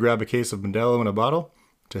 be sure to grab a case of Modelo in a bottle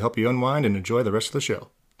to help you unwind and enjoy the rest of the show.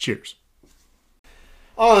 Cheers.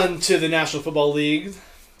 On to the National Football League.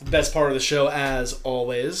 The best part of the show, as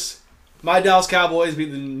always. My Dallas Cowboys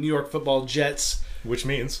beat the New York Football Jets Which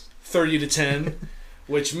means 30-10,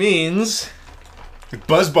 which means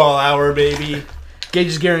Buzzball Hour, baby.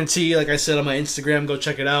 Gage's Guarantee, like I said on my Instagram, go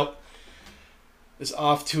check it out, is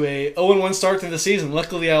off to a 0-1 start to the season.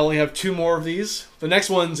 Luckily, I only have 2 more of these. The next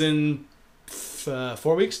one's in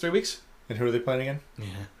 4 weeks, 3 weeks. And who are they playing again?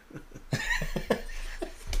 Yeah.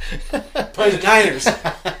 Play the Niners.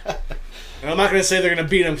 And I'm not going to say they're going to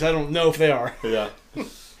beat them because I don't know if they are. Yeah.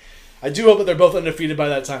 I do hope that they're both undefeated by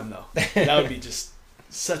that time, though. That would be just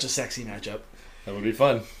such a sexy matchup. That would be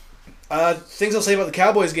fun. Things I'll say about the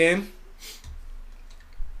Cowboys game.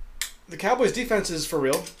 The Cowboys defense is for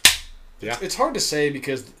real. Yeah. It's hard to say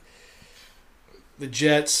because the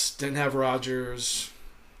Jets didn't have Rodgers.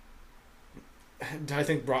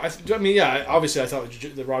 Obviously I thought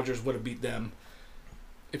the Rodgers would have beat them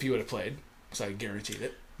if he would have played, because I guaranteed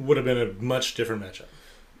it. Would have been a much different matchup.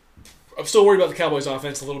 I'm still worried about the Cowboys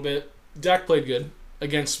offense a little bit. Dak played good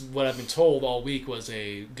against what I've been told all week was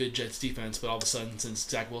a good Jets defense, but all of a sudden, since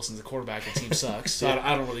Zach Wilson's the quarterback, the team sucks. So Yeah.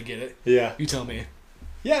 I don't really get it. Yeah. You tell me.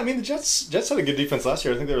 Yeah, I mean, the Jets had a good defense last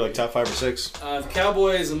year. I think they were like top 5 or 6. The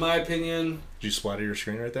Cowboys, in my opinion... Did you splatter your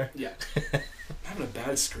screen right there? Yeah. I'm having a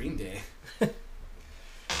bad screen day.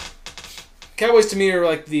 Cowboys, to me, are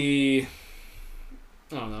like the...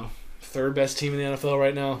 I don't know. 3rd best team in the NFL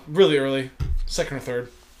right now. Really early. 2nd or 3rd.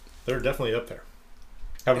 They're definitely up there.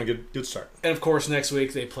 Having a good start. And, of course, next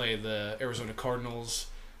week they play the Arizona Cardinals.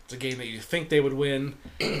 It's a game that you think they would win,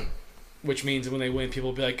 which means when they win,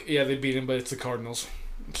 people will be like, yeah, they beat them, but it's the Cardinals.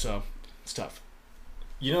 So, it's tough.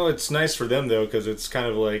 It's nice for them, though, because it's kind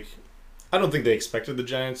of like... I don't think they expected the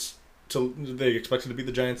Giants they expected to beat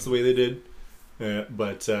the Giants the way they did.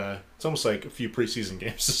 But it's almost like a few preseason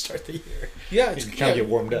games to start the year. Yeah, you kind of get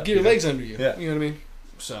warmed up. Get your legs under you. Yeah. You know what I mean?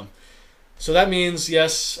 So that means,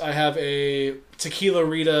 yes, I have a Tequila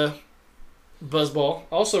Rita Buzzball.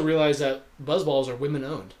 I also realized that Buzzballs are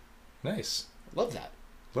women-owned. Nice. Love that.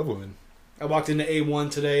 Love women. I walked into A1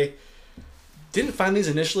 today. Didn't find these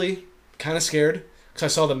initially. Kind of scared. Because I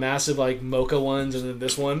saw the massive, like, mocha ones and then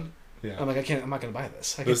this one. Yeah. I'm like, I'm not going to buy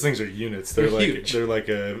this. Those things are units. They're like huge. They're like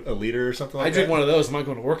a liter or something like that. I drink one of those. I'm not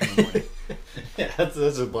going to work in the morning. Yeah,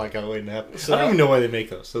 that's a blackout waiting to happen. So, I don't even know why they make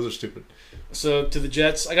those. Those are stupid. So to the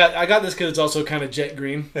Jets, I got this because it's also kind of jet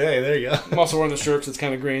green. Hey, there you go. I'm also wearing the shirt because it's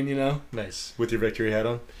kind of green, you know. Nice. With your victory hat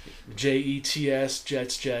on. JETS,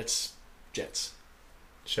 Jets.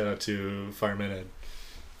 Shout out to Fireman Ed.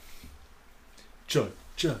 Chug.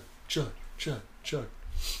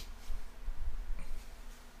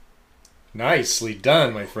 Nicely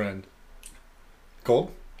done, my friend.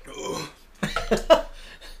 Cold?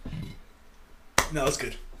 No, it's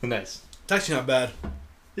good. Nice. It's actually not bad.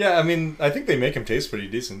 Yeah, I mean, I think they make them taste pretty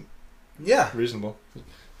decent. Yeah. Reasonable.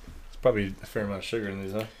 It's probably a fair amount of sugar in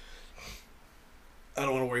these, huh? I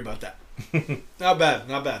don't want to worry about that. Not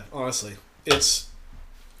bad, honestly. It's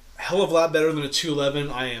a hell of a lot better than a 211.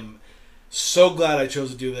 I am so glad I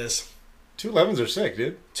chose to do this. 211s are sick,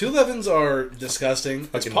 dude. 211s are disgusting. It's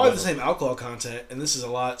Fucking probably love the same alcohol content, and this is a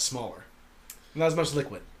lot smaller. Not as much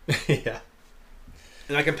liquid. Yeah.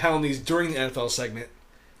 And I can pound these during the NFL segment.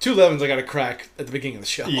 211s I got to crack at the beginning of the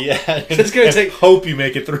show. Yeah. It's gonna take. Hope you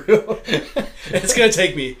make it through. It's gonna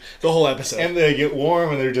take me the whole episode. And they get warm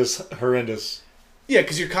and they're just horrendous. Yeah,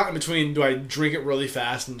 because you're caught in between. Do I drink it really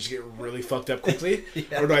fast and just get really fucked up quickly,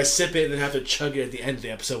 Yeah. or do I sip it and then have to chug it at the end of the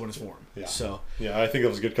episode when it's warm? Yeah. So Yeah, I think that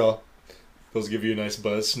was a good call. Those give you a nice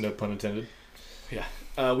buzz, no pun intended.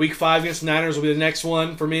 yeah, week 5 against the Niners will be the next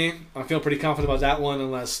one for me. I feel pretty confident about that one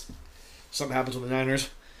unless something happens with the Niners.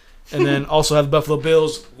 And then also have the Buffalo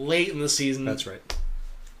Bills late in the season. That's right.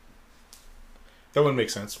 That one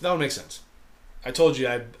makes sense. That would make sense. I told you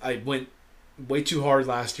I went way too hard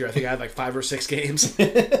last year. I think I had like 5 or 6 games. I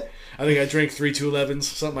think I drank 3 211s,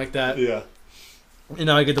 something like that. Yeah. And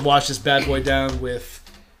now I get to wash this bad boy down with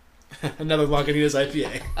another Lagunitas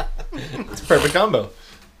IPA. It's a perfect combo.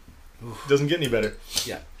 Doesn't get any better.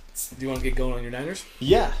 Yeah. Do you want to get going on your Niners?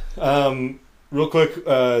 Yeah. Real quick,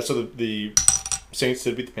 so the Saints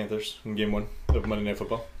did beat the Panthers in Game 1 of Monday Night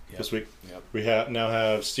Football this week. Yep. We now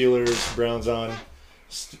have Steelers, Browns on.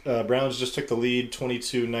 Browns just took the lead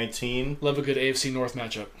 22-19. Love a good AFC North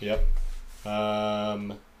matchup. Yep.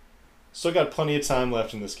 Still got plenty of time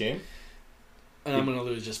left in this game. And I'm going to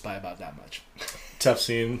lose just by about that much. Tough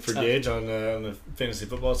scene for Gage on the fantasy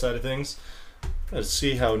football side of things. Let's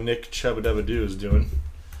see how Nick Chubbadubadoo is doing.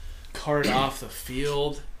 Carted off the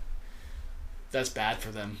field. That's bad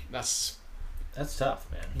for them. That's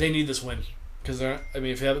tough, man. They need this win. Because,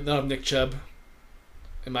 if they don't have Nick Chubb,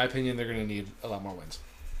 in my opinion, they're going to need a lot more wins.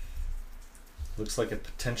 Looks like a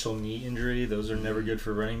potential knee injury. Those are never good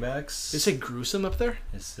for running backs. Did it say gruesome up there?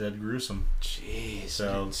 It said gruesome. Jeez, I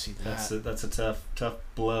So didn't see that. that's a tough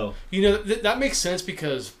blow. You know, that makes sense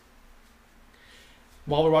because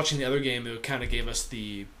while we're watching the other game, it kind of gave us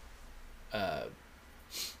the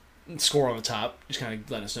score on the top, just kind of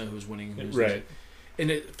letting us know who was winning and who was losing. Right. And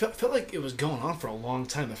it felt like it was going on for a long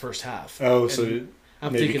time the first half. Oh, And so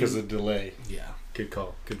I'm maybe thinking, because of the delay. yeah, Good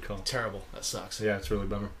call. terrible. That sucks. Yeah, it's really a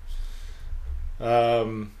bummer.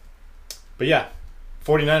 But yeah,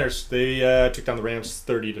 49ers, they took down the Rams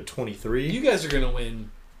 30-23. You guys are going to win.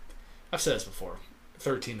 I've said this before.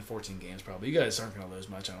 13 to 14 games probably. You guys aren't going to lose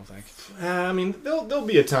much, I don't think. I mean, there'll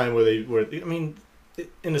be a time where in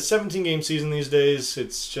a 17-game season these days,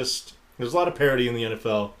 it's just there's a lot of parity in the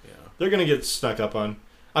NFL. Yeah. They're going to get snuck up on.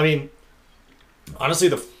 I mean, honestly,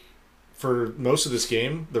 for most of this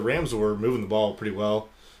game, the Rams were moving the ball pretty well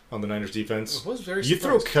on the Niners defense. It was very You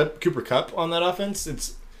throw surprised. Cooper Kupp on that offense,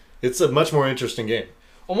 it's a much more interesting game.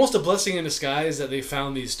 Almost a blessing in disguise that they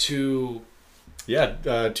found these two.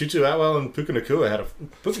 Yeah, Tutu Atwell and Puka Nacua had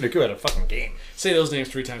a fucking game. Say those names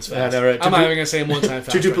 3 times fast. I know, right? I'm not even going to say them 1 time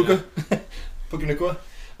fast. Tutu right Puka, Puka Nacua.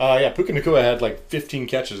 Yeah, Puka Nacua had like 15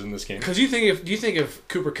 catches in this game. Because do you think if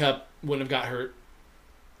Cooper Kupp wouldn't have got hurt,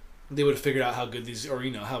 they would have figured out how good these, or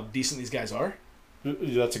how decent these guys are?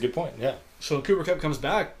 That's a good point. Yeah. So when Cooper Kupp comes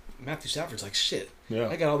back, Matthew Stafford's like, shit, Yeah.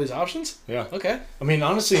 I got all these options? Yeah. Okay. I mean,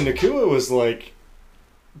 honestly, Nacua was like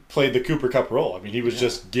played the Cooper Kupp role. I mean, he was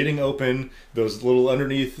just getting open, those little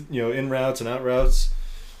underneath, in routes and out routes.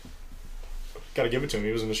 Got to give it to him.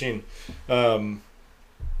 He was a machine.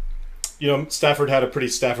 Stafford had a pretty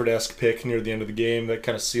Stafford-esque pick near the end of the game that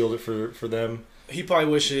kind of sealed it for them. He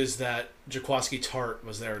probably wishes that Jaquaski Tart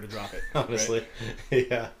was there to drop it. Honestly, right?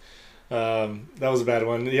 yeah. That was a bad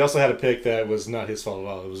one. He also had a pick that was not his fault at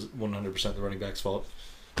all. It was 100% the running back's fault.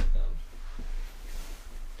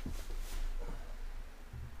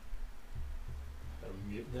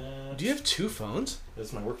 Do you have two phones?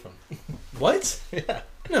 That's my work phone. What? Yeah.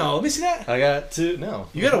 No, let me see that. I got two. No.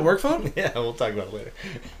 You got a work phone? Yeah, we'll talk about it later.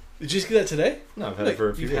 Did you just get that today? No, I've had it for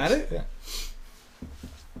a few You've days. had it? Yeah.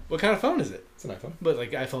 What kind of phone is it? It's an iPhone. But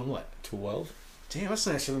like iPhone what? 12. Damn, that's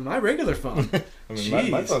nicer than my regular phone. I mean, my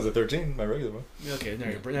Jeez. phone's a 13, my regular one. Okay, now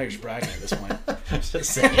you're just bragging at this point.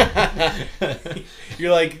 Just saying.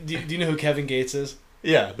 You're like, do you know who Kevin Gates is?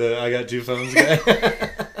 Yeah, I got two phones guy.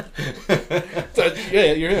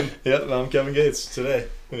 Yeah, you're him. Yep, I'm Kevin Gates today.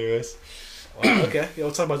 Anyways. Wow, okay. Yeah,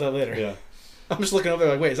 we'll talk about that later. Yeah. I'm just looking over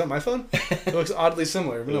there like, wait, is that my phone? It looks oddly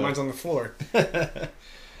similar, even though mine's on the floor.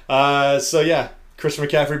 So yeah, Christian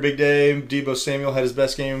McCaffrey, big day. Deebo Samuel had his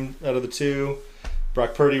best game out of the two.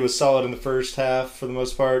 Brock Purdy was solid in the first half for the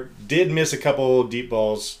most part. Did miss a couple deep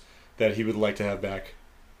balls that he would like to have back.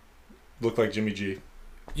 Looked like Jimmy G.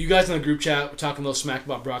 You guys in the group chat were talking a little smack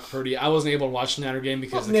about Brock Purdy. I wasn't able to watch the Niner game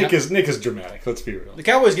because Nick is dramatic. Let's be real. the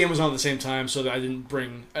Cowboys game was on at the same time, so that I didn't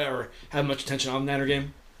bring or have much attention on the Niner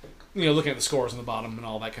game. You know, looking at the scores on the bottom and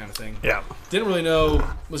all that kind of thing. Yeah. Didn't really know.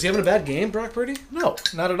 Was he having a bad game, Brock Purdy? No,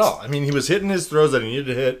 not at all. I mean, he was hitting his throws that he needed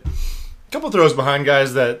to hit. A couple throws behind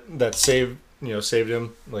guys that saved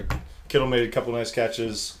him. Like Kittle made a couple nice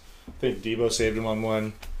catches. I think Deebo saved him on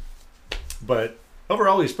one. But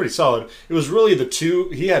overall, he's pretty solid. It was really the two.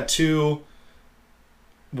 He had two.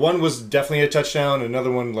 One was definitely a touchdown. Another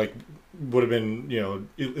one would have been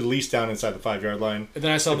at least down inside the 5-yard line. And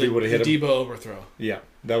then I saw If the he would've hit him. Deebo overthrow. Yeah,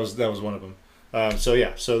 that was one of them.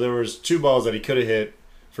 So there was two balls that he could have hit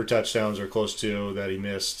for touchdowns or close to that he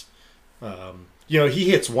missed. He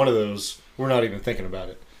hits one of those. We're not even thinking about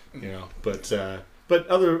it. But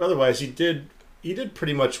otherwise he did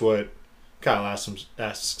pretty much what Kyle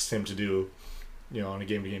asks him to do. On a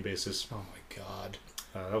game-to-game basis. Oh my god,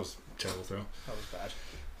 That was a terrible throw. that was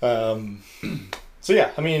bad. So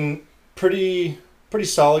yeah, I mean, pretty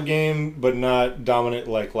solid game, but not dominant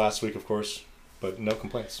like last week, of course. But no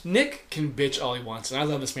complaints. Nick can bitch all he wants, and I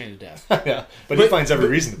love this man to death. Yeah, but he finds every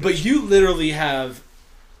reason to bitch. But you literally have.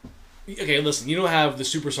 Okay, listen. You don't have the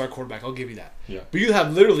superstar quarterback. I'll give you that. Yeah. But you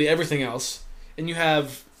have literally everything else, and you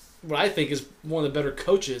have what I think is one of the better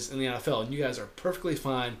coaches in the NFL, and you guys are perfectly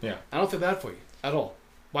fine. Yeah. I don't feel bad for you at all.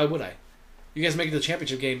 Why would I? You guys make it to the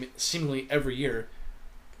championship game seemingly every year,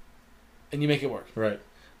 and you make it work. Right.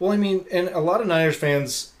 Well, I mean, and a lot of Niners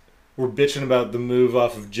fans were bitching about the move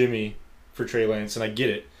off of Jimmy for Trey Lance, and I get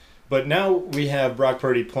it. But now we have Brock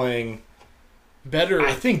Purdy playing Better.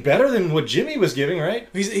 I think better than what Jimmy was giving, right?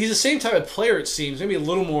 He's the same type of player, it seems. Maybe a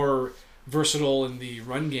little more versatile in the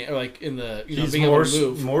run game, or like in the He's being able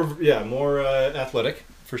to move. more athletic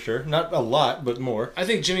for sure. Not a lot, but more. I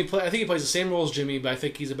think he plays the same role as Jimmy, but I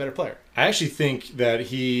think he's a better player. I actually think that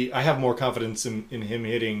I have more confidence in him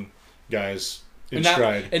hitting guys in and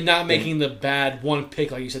stride. not making the bad one pick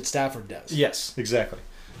like you said Stafford does. Yes, exactly.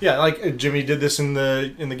 Yeah, like Jimmy did this in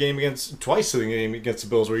the game twice in the game against the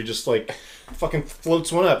Bills, where he just fucking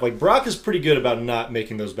floats one up. Like Brock is pretty good about not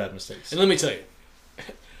making those bad mistakes. And let me tell you,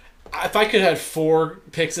 if I could have had 4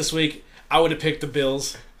 picks this week, I would have picked the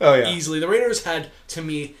Bills. Oh yeah, Easily. The Raiders had, to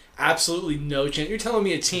me, absolutely no chance. You're telling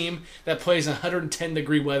me a team that plays in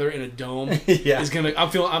 110-degree weather in a dome Yeah. is gonna?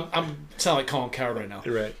 I'm sound like Colin Coward right now.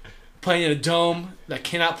 right. Playing in a dome that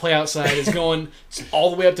cannot play outside is going all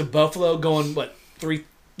the way up to Buffalo, going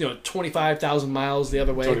 25,000 miles the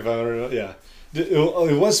other way. 2,500. Yeah.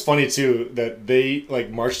 It was funny too that they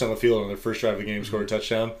marched down the field on their first drive of the game, scored a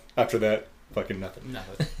touchdown. After that, fucking nothing.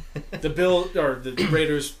 Nothing. The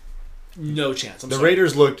Raiders, no chance. The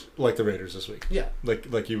Raiders looked like the Raiders this week. Yeah.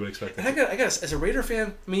 Like you would expect them. And I got as a Raider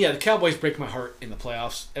fan. I mean, yeah, the Cowboys break my heart in the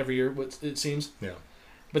playoffs every year. It seems. Yeah.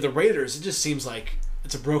 But the Raiders, it just seems like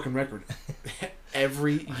it's a broken record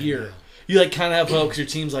every year. You kind of have hope because your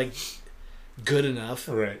team's good enough,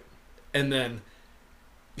 Right. and then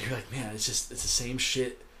you're like, man, it's the same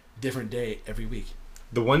shit, different day every week.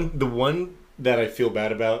 The one that I feel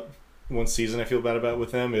bad about, one season I feel bad about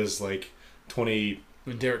with them is 20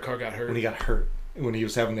 When Derek Carr got hurt, when he got hurt, when he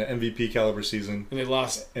was having the MVP caliber season. and they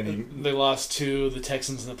lost, they lost to the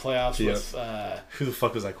Texans in the playoffs with Who the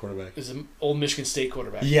fuck was that quarterback? is an old Michigan State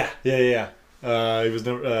quarterback. Yeah. He was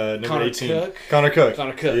number Connor 18. Cook? Connor Cook.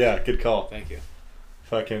 Connor Cook. Yeah, good call. Thank you.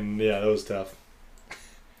 Fucking yeah, that was tough.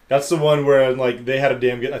 That's the one where they had a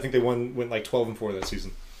damn good. I think they went 12-4 that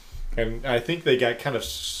season, and I think they got kind of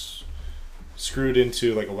screwed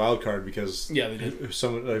into like a wild card because Yeah, they did.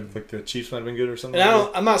 Some like the Chiefs might have been good or something. And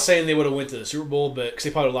I'm not saying they would have went to the Super Bowl, but because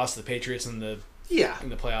they probably lost to the Patriots in the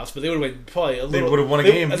playoffs, but they would have went probably a little. They would have won a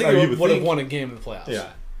game. I think they would have won a game in the playoffs.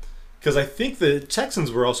 Yeah, because I think the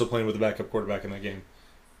Texans were also playing with a backup quarterback in that game,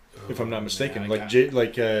 if I'm not mistaken,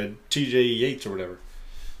 T.J. Yates or whatever.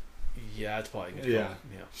 Yeah, that's probably good. Yeah.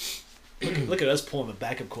 Look at us pulling the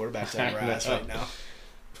backup quarterbacks out of our ass right now.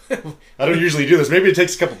 I don't usually do this. Maybe it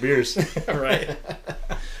takes a couple beers. Right.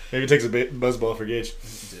 Maybe it takes a buzzball for Gage.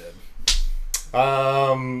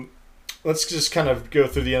 Let's just kind of go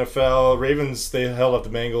through the NFL. Ravens, they held up the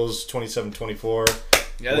Bengals 27-24.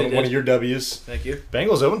 Yeah, they did. One of your W's. Thank you.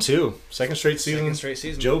 Bengals 0-2. Second straight season. Joe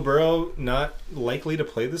Joe Burrow not likely to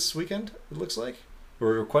play this weekend, it looks like.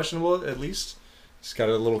 Or questionable, at least. He's got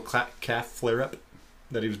a little calf flare-up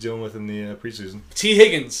that he was dealing with in the preseason. T.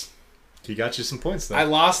 Higgins. He got you some points, though. I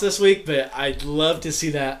lost this week, but I'd love to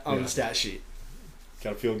see that on the stat sheet.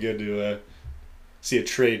 Gotta feel good to see a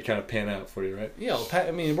trade kind of pan out for you, right? Yeah,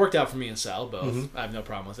 I mean, it worked out for me and Sal both. Mm-hmm. I have no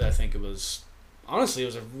problem with it. I think it was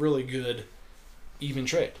a really good, even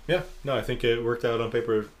trade. Yeah, no, I think it worked out on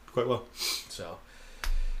paper quite well. So,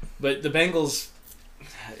 but the Bengals,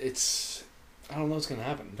 I don't know what's going to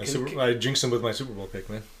happen. I jinxed them with my Super Bowl pick,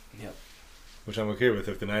 man. Yep. Which I'm okay with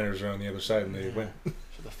if the Niners are on the other side and they win. Shut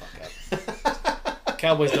the fuck up.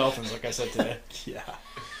 Cowboys Dolphins, like I said today. Yeah.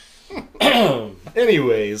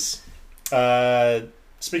 Anyways,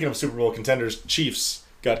 speaking of Super Bowl contenders, Chiefs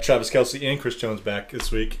got Travis Kelce and Chris Jones back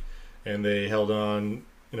this week, and they held on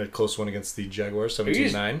in a close one against the Jaguars,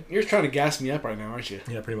 17-9. You're just trying to gas me up right now, aren't you?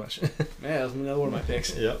 Yeah, pretty much. Yeah, that was another one of my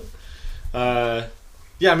picks. Yep.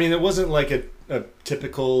 Yeah, I mean, it wasn't like a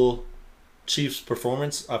typical Chiefs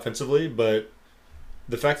performance offensively, but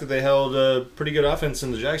the fact that they held a pretty good offense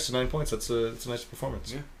in the Jags to 9 points, it's a nice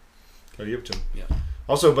performance. Yeah. Gotta give it to them. Yeah.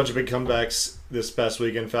 Also, a bunch of big comebacks this past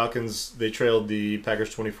weekend. Falcons, they trailed the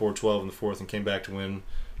Packers 24-12 in the fourth and came back to win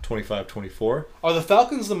 25-24. Are the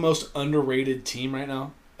Falcons the most underrated team right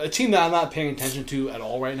now? A team that I'm not paying attention to at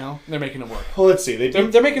all right now. They're making it work. Well, let's see.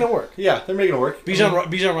 They're making it work. Yeah, they're making it work.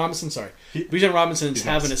 Bijan Robinson, sorry. Bijan Robinson's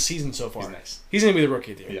having a season so far. He's nice. He's going to be the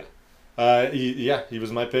rookie of the year. He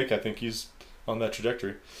was my pick. I think he's on that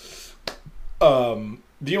trajectory.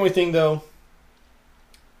 The only thing, though,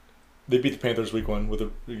 they beat the Panthers week one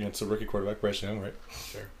against a rookie quarterback, Bryce Young, right?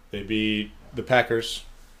 Sure. They beat the Packers,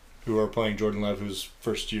 who are playing Jordan Love, who's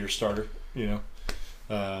first-year starter,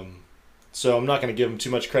 So I'm not going to give him too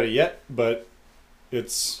much credit yet, but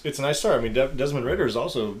it's a nice start. I mean, Desmond Ridder is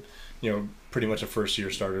also, pretty much a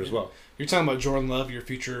first-year starter as well. You're talking about Jordan Love, your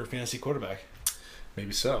future fantasy quarterback.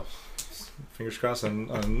 Maybe so. Fingers crossed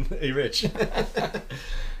on A-Rich.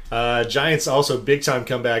 Giants also big-time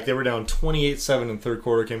comeback. They were down 28-7 in the third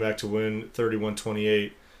quarter, came back to win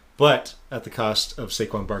 31-28, but at the cost of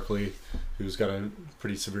Saquon Barkley, who's got a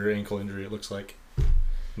pretty severe ankle injury, it looks like.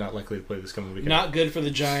 Not likely to play this coming weekend. Not good for the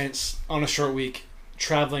Giants on a short week,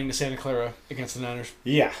 traveling to Santa Clara against the Niners.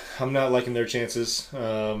 Yeah, I'm not liking their chances.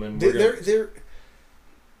 And they're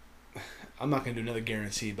I'm not going to do another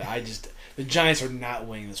guarantee, but the Giants are not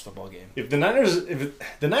winning this football game. If the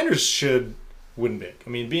Niners should win big. I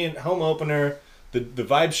mean, being home opener, the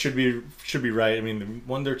vibes should be right. I mean, they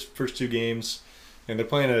won their first two games, and they're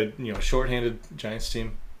playing a shorthanded Giants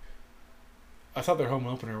team. I thought their home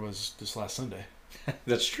opener was this last Sunday.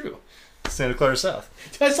 That's true. Santa Clara South.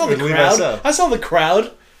 I saw the crowd. I saw the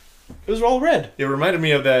crowd. It was all red. It reminded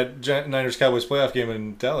me of that Niners-Cowboys playoff game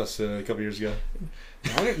in Dallas a couple years ago.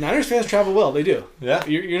 Niners fans travel well. They do. Yeah.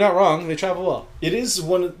 You're not wrong. They travel well. It is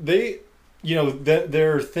their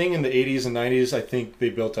thing in the 80s and 90s, I think they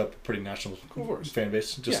built up a pretty national fan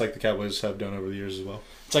base, just like the Cowboys have done over the years as well.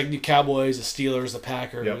 It's like the Cowboys, the Steelers, the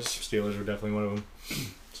Packers. Yep. Steelers are definitely one of them.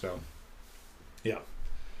 So, yeah.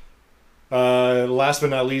 Last but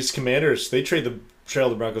not least, Commanders. They trailed the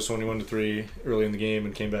Broncos 21-3 early in the game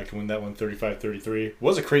and came back to win that one 35-33. It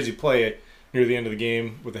was a crazy play near the end of the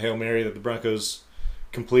game with the Hail Mary that the Broncos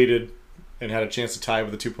completed and had a chance to tie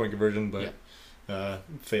with a 2-point conversion, but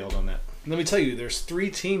failed on that. Let me tell you, there's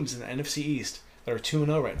 3 teams in the NFC East that are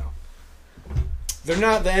 2-0 right now. They're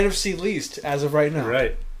not the NFC least as of right now.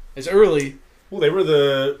 Right. It's early. Well, they were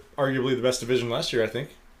arguably the best division last year, I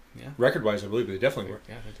think. Yeah. Record-wise, I believe they definitely were.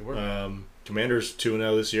 Yeah, they were. Commanders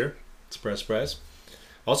 2-0 this year. Surprise, surprise.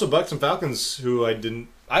 Also, Bucs and Falcons, who I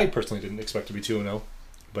personally didn't expect to be 2-0,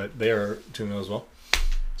 but they are 2-0 as well.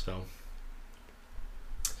 So,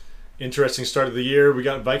 interesting start of the year. We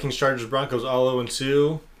got Vikings, Chargers, Broncos all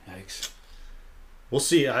 0-2. Yikes. We'll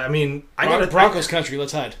see. I mean, Broncos country.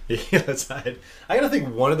 Let's hide. Yeah, let's hide. I gotta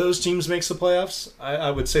think one of those teams makes the playoffs.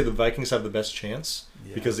 I would say the Vikings have the best chance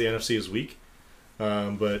because the NFC is weak.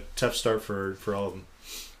 But tough start for all of them.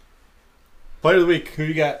 Player of the week, who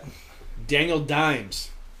you got? Daniel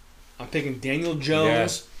Dimes. I'm picking Daniel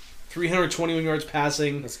Jones. 321 yards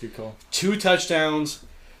passing. That's a good call. 2 touchdowns.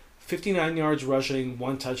 59 yards rushing.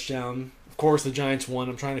 1 touchdown. Of course, the Giants won.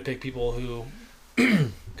 I'm trying to pick people who...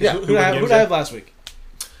 who did I have last week?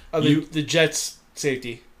 The Jets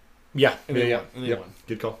safety. Yeah. And they yeah. won. Won.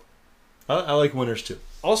 Good call. I like winners, too.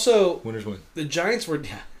 Also... Winners win. The Giants were...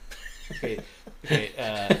 Okay.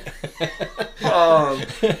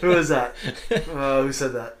 Who was that? Who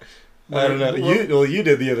said that? I don't know. You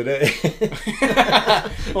did the other day.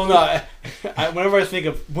 Well, no. Whenever I think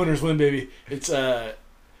of winners win, baby, it's oh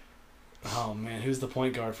man, who's the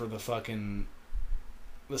point guard for the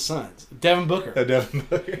Suns? Devin Booker. Devin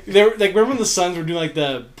Booker. They were, remember when the Suns were doing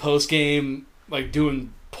the post game,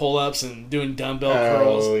 doing pull ups and doing dumbbell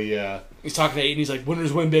curls? Oh yeah. He's talking to Aiden. He's like,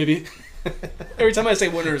 "Winners win, baby." Every time I say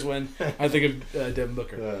winners win, I think of Devin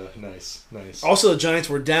Booker. Nice. Also, the Giants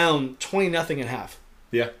were down 20-0 at half.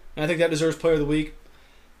 Yeah. And I think that deserves Player of the Week.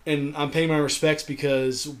 And I'm paying my respects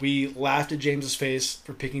because we laughed at James's face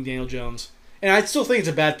for picking Daniel Jones. And I still think it's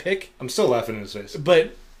a bad pick. I'm still laughing in his face.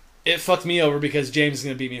 But it fucked me over because James is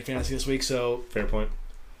going to beat me in fantasy this week. So fair point.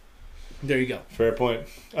 There you go. Fair point.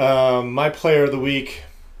 My Player of the Week.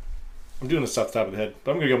 I'm doing this off the top of the head,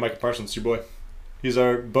 but I'm going to go Micah Parsons, your boy. He's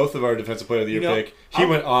both of our Defensive Player of the Year pick. He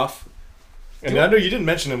went off. And I know you didn't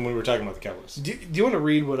mention him when we were talking about the Cowboys. Do you want to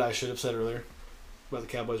read what I should have said earlier about the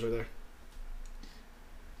Cowboys right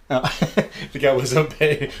there? The Cowboys don't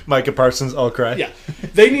pay Micah Parsons, I'll cry. Yeah.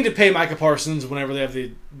 They need to pay Micah Parsons whenever they have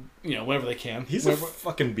whenever they can. He's a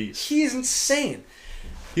fucking beast. He's insane.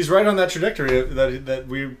 He's right on that trajectory that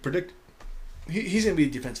we predict. He's going to be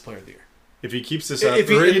Defensive Player of the Year. If he keeps this up,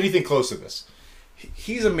 or anything close to this.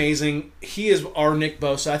 He's amazing. He is our Nick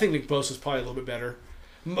Bosa. I think Nick Bosa is probably a little bit better.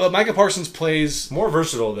 Micah Parsons plays... More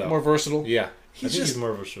versatile, though. More versatile. Yeah. He's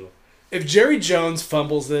more versatile. If Jerry Jones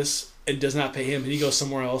fumbles this and does not pay him and he goes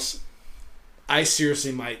somewhere else, I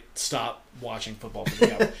seriously might stop watching football for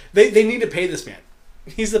the Cowboys. They need to pay this man.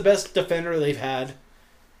 He's the best defender they've had.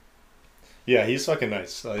 Yeah, he's fucking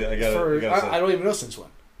nice. I gotta say. I don't even know since when.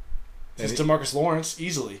 Since DeMarcus Lawrence,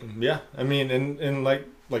 easily. Yeah. I mean, and like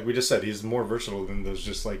we just said, he's more versatile than those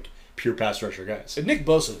just pure pass rusher guys. And Nick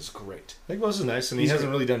Bosa is great. Nick Bosa's nice, and he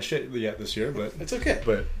hasn't really done shit yet this year, but... It's okay.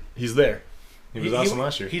 But he's there. He was awesome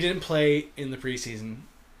last year. He didn't play in the preseason.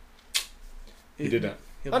 He did not.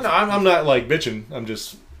 I'm not bitching. I'm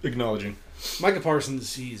just acknowledging. Micah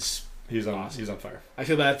Parsons, he's on awesome. He's on fire. I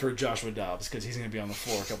feel bad for Joshua Dobbs because he's going to be on the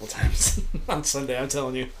floor a couple times on Sunday. I'm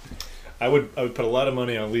telling you. I would put a lot of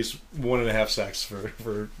money on at least 1.5 sacks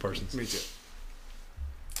for Parsons. Me too.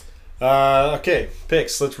 Okay,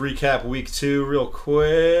 picks. Let's recap week 2 real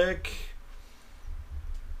quick.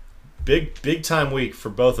 Big time week for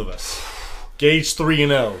both of us. Gage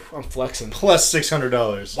 3-0. I'm flexing. Plus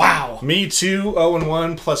 $600. Wow. Me 2,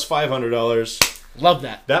 0-1 plus $500. Love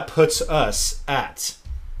that. That puts us at,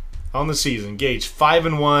 on the season, Gage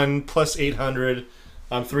 5-1 plus $800.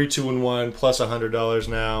 I'm 3-2-1 plus $100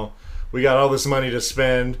 now. We got all this money to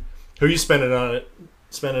spend. Who are you spending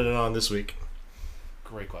it on this week?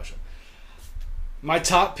 Great question. My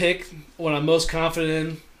top pick, what I'm most confident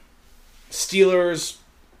in, Steelers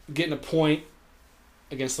getting a point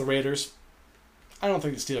against the Raiders. I don't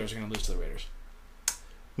think the Steelers are going to lose to the Raiders.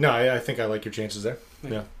 No, I think I like your chances there.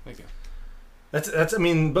 Thank you. That's. I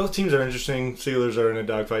mean, both teams are interesting. Steelers are in a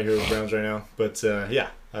dogfight here with Browns right now, but yeah,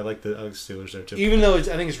 I like the Steelers there too. Even though I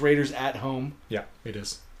think it's Raiders at home. Yeah, it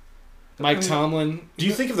is. Mike Tomlin. Do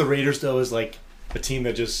you think of the Raiders though as a team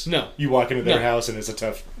that just you walk into their house and it's a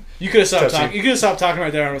tough? You could have stopped talking. You could have stopped talking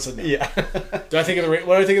right there. I would have said no. Yeah. Do I think of what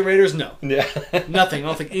do I think of the Raiders? No. Yeah. Nothing. I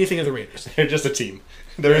don't think anything of the Raiders. They're just a team.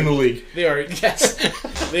 They're in the league. They are.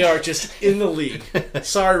 Yes. They are just in the league.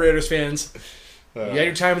 Sorry, Raiders fans. You had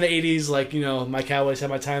your time in the 80s, my Cowboys had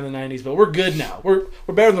my time in the 90s, but we're good now. We're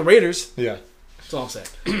better than the Raiders. Yeah. That's all I'm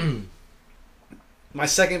saying. My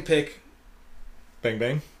second pick. Bang,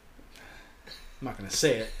 bang. I'm not going to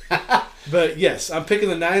say it. But yes, I'm picking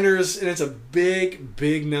the Niners, and it's a big,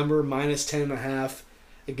 big number, minus 10.5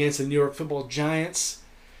 against the New York Football Giants.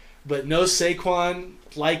 But no Saquon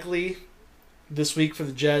likely this week for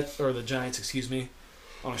the Giants,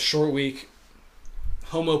 on a short week.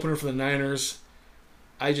 Home opener for the Niners.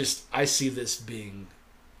 I see this being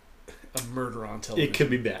a murder on television. It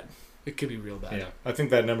could be bad. It could be real bad. Yeah, I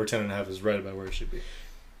think that number 10.5 is right about where it should be.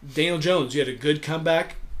 Daniel Jones, you had a good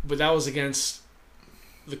comeback, but that was against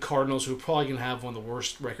the Cardinals, who are probably going to have one of the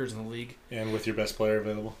worst records in the league. And with your best player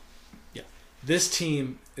available. Yeah. This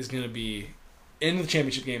team is going to be in the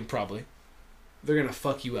championship game, probably. they're going to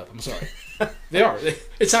fuck you up. I'm sorry. They are.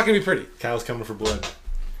 It's not going to be pretty. Kyle's coming for blood.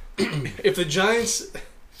 If the Giants...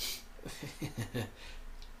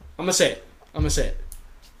 I'm going to say it.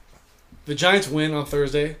 If the Giants win on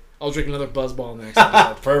Thursday, I'll drink another Buzzball in the next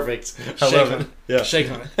episode. Perfect. I Shake love on it. it. Yeah.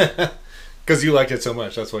 Shake on it. Because you liked it so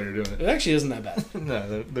much. That's why you're doing it. It actually isn't that bad.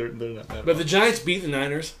 No, they're not bad. But if the Giants beat the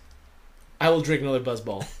Niners, I will drink another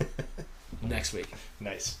Buzzball next week.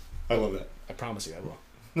 Nice. I love that. I promise you I will.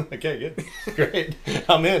 Okay, good. Great.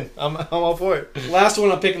 I'm in. I'm all for it. Last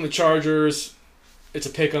one, I'm picking the Chargers. It's a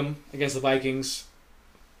pick 'em against the Vikings.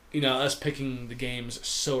 You know, us picking the games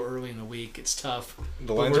so early in the week, it's tough.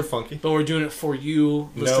 The lines are funky. But we're doing it for you,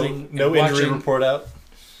 listening. No and injury watching. report out.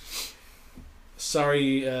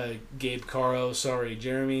 Sorry, Gabe Caro. Sorry,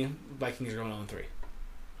 Jeremy. Vikings are going on 3.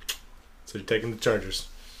 So you're taking the Chargers.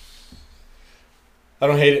 I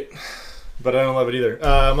don't hate it, but I don't love it either.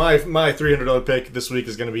 My $300 pick this week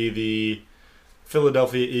is going to be the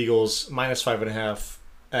Philadelphia Eagles -5.5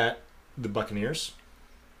 at the Buccaneers.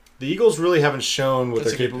 The Eagles really haven't shown what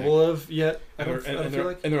That's they're a good capable of yet. I And feel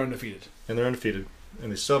like. they're undefeated. And they're undefeated.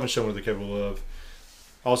 And they still haven't shown what they're capable of.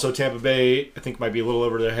 Also, Tampa Bay, I think, might be a little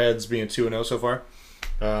over their heads, being 2-0 so far.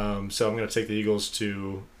 So I'm going to take the Eagles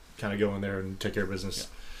to kind of go in there and take care of business.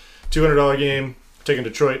 Yeah. $200 game. Taking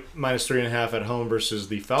Detroit -3.5 at home versus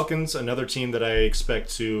the Falcons, another team that I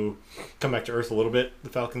expect to come back to earth a little bit.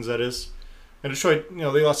 The Falcons, that is. And Detroit, you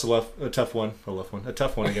know, they lost a tough one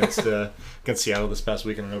against against Seattle this past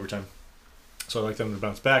weekend in overtime. So I like them to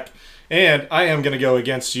bounce back. And I am going to go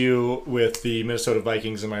against you with the Minnesota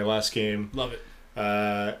Vikings in my last game. Love it.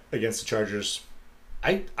 Against the Chargers.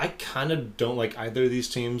 I kind of don't like either of these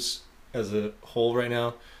teams as a whole right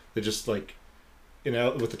now. They're just like, you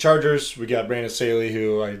know, with the Chargers, we got Brandon Staley,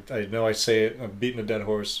 who I know I say it, I'm beating a dead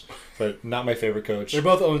horse, but not my favorite coach. They're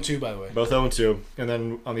both 0-2, by the way. Both 0-2. And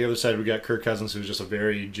then on the other side, we got Kirk Cousins, who's just a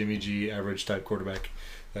very Jimmy G average type quarterback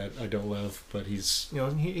that I don't love, but he's, you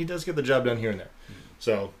know, he does get the job done here and there.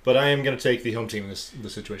 So, but I am going to take the home team in this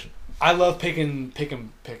situation. I love picking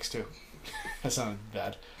picks too. That sounded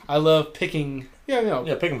bad. I love picking. Yeah,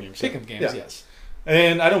 pick 'em games. Pick 'em games. Yeah. Yes.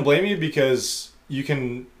 And I don't blame you because you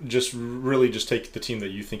can just really just take the team that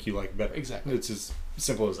you think you like better. Exactly. It's as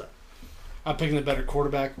simple as that. I'm picking the better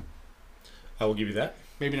quarterback. I will give you that.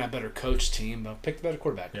 Maybe not better coach team, but pick the better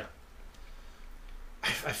quarterback. Yeah.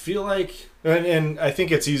 I feel like, and I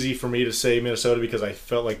think it's easy for me to say Minnesota because I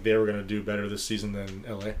felt like they were going to do better this season than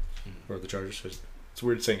LA or the Chargers. It's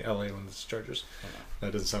weird saying LA when it's Chargers.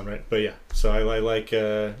 That doesn't sound right, but yeah. So I like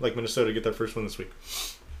Minnesota to get their first win this week.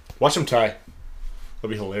 Watch them tie. That'll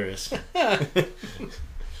be hilarious.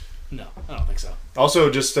 No, I don't think so. Also,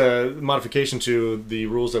 just a modification to the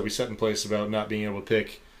rules that we set in place about not being able to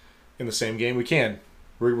pick in the same game. We can.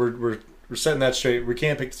 We're setting that straight. We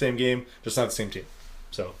can pick the same game, just not the same team.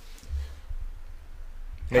 So.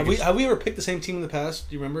 Have we ever picked the same team in the past?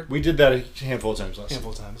 Do you remember? We did that a handful of times last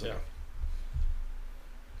Handful of times. Yeah.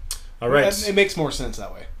 All right. It makes more sense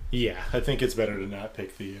that way. Yeah, I think it's better to not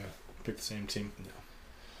pick the same team. No.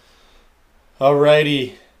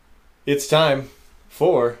 Alrighty, it's time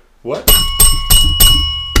for what?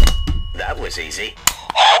 That was easy.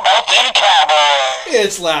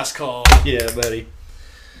 It's last call. Yeah, buddy.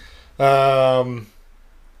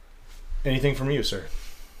 Anything from you, sir?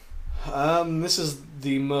 This is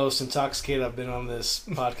the most intoxicated I've been on this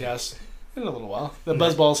podcast in a little while. The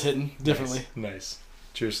buzzball's hitting differently. Nice.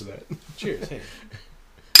 Cheers to that. Cheers. Hey.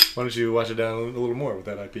 Why don't you watch it down a little more with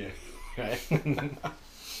that IPA? Right.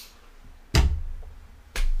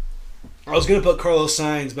 I was going to put Carlos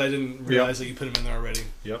Sainz, but I didn't realize that you put him in there already.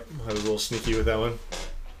 Yep, I was a little sneaky with that one.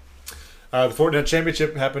 The Fortnite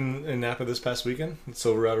Championship happened in Napa this past weekend at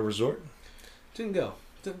Silverado Resort. Didn't go.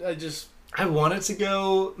 I wanted to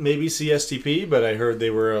go maybe CSTP, but I heard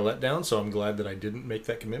they were a letdown, so I'm glad that I didn't make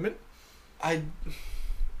that commitment.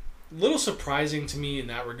 Little surprising to me in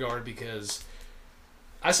that regard because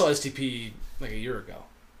I saw STP like a year ago.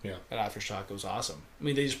 Yeah. At Aftershock. It was awesome. I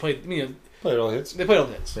mean, they just played. Played all the hits. They played all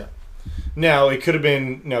the hits. Yeah. Now it could have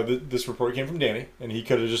been. Now this report came from Danny, and he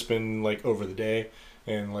could have just been like over the day,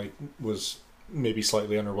 and like was maybe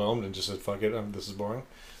slightly underwhelmed and just said, "Fuck it, this is boring."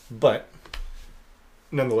 But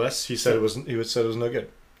nonetheless, he said it was no good.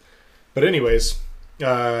 But anyways,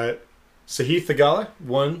 Sahith Theegala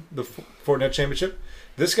won the Fortnite Championship.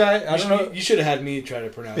 This guy, I don't know. You should have had me try to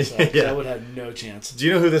pronounce that. Yeah. I would have no chance. Do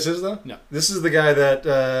you know who this is, though? No. This is the guy that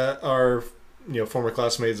our former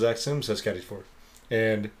classmate Zach Sims has caddied for,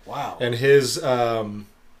 and wow. And his little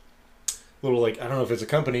I don't know if it's a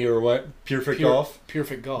company or what, Purefit Golf.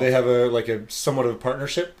 Purefit Golf. They have a somewhat of a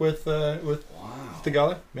partnership with wow.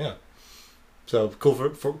 Theegala. Yeah. So cool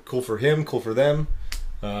for him, cool for them.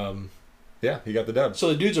 Yeah, he got the dub. So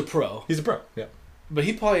the dude's a pro, He's a pro. Yeah. but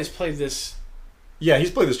he probably has played this. Yeah,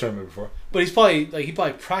 he's played this tournament before. But he's probably he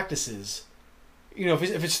probably practices. You know,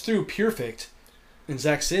 if it's through Perfect and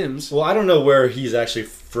Zach Sims. Well, I don't know where he's actually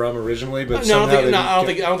from originally, but I don't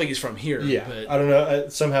think he's from here. Yeah, but I don't know.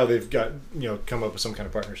 Somehow they've got come up with some kind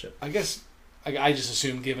of partnership. I guess I just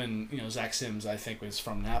assumed, given Zach Sims, I think was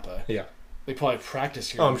from Napa. Yeah. They probably practice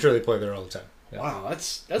here. Oh, I'm sure they play there all the time. Yeah. Wow,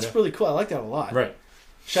 that's really cool. I like that a lot. Right.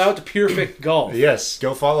 Shout out to Perfect Golf. Yes,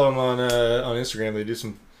 go follow them on Instagram. They do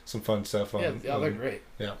some fun stuff. They're great.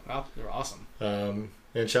 Yeah. Wow, they're awesome. And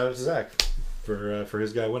shout out to Zach for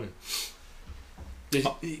his guy winning.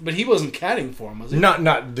 But he wasn't caddying for him, was he?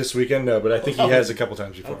 Not this weekend, no. But I think he has a couple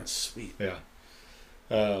times before. Oh, sweet. Yeah.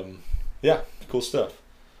 Yeah. Cool stuff.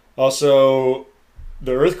 Also,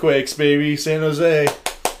 the Earthquakes, baby, San Jose.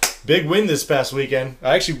 Big win this past weekend.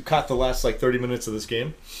 I actually caught the last 30 minutes of this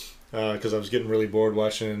game because I was getting really bored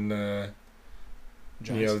watching bad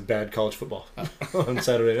college football on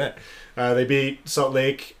Saturday night. They beat Salt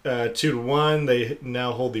Lake 2-1. They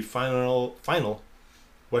now hold the final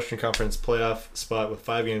Western Conference playoff spot with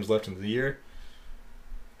 5 games left in the year.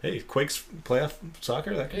 Hey, Quakes playoff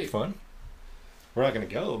soccer, that could be fun. We're not going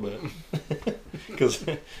to go, but because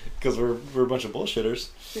we're a bunch of bullshitters.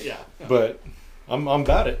 Yeah. But I'm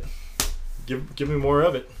about it. Give me more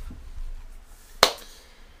of it.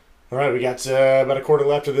 All right, we got about a quarter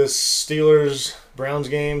left of this Steelers-Browns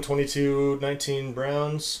game. 22-19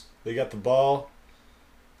 Browns. They got the ball.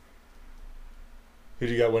 Who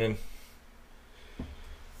do you got winning?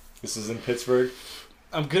 This is in Pittsburgh.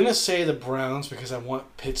 I'm going to say the Browns because I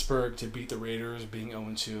want Pittsburgh to beat the Raiders being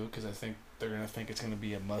 0-2 because I think they're going to think it's going to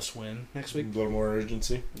be a must-win next week. A little more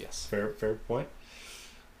urgency. Yes. Fair point.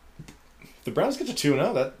 If the Browns get to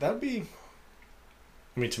 2-0, that would be,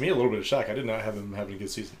 to me, a little bit of shock. I did not have them having a good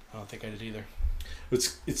season. I don't think I did either.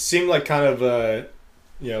 It seemed like kind of,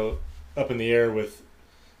 up in the air with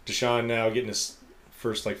Deshaun now getting his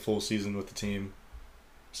first, full season with the team.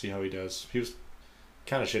 See how he does. He was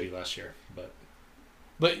kind of shitty last year, but...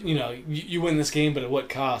 But, you win this game, but at what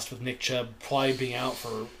cost with Nick Chubb probably being out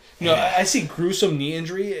for... I see gruesome knee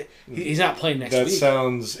injury. He's not playing next week. That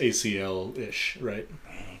sounds ACL-ish, right?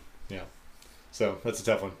 Yeah. So, that's a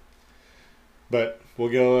tough one. But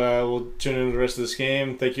we'll go, we'll tune into the rest of this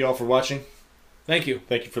game. Thank you all for watching. Thank you.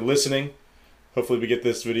 Thank you for listening. Hopefully we get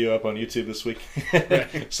this video up on YouTube this week.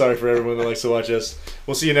 Sorry for everyone that likes to watch us.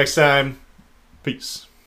 We'll see you next time. Peace.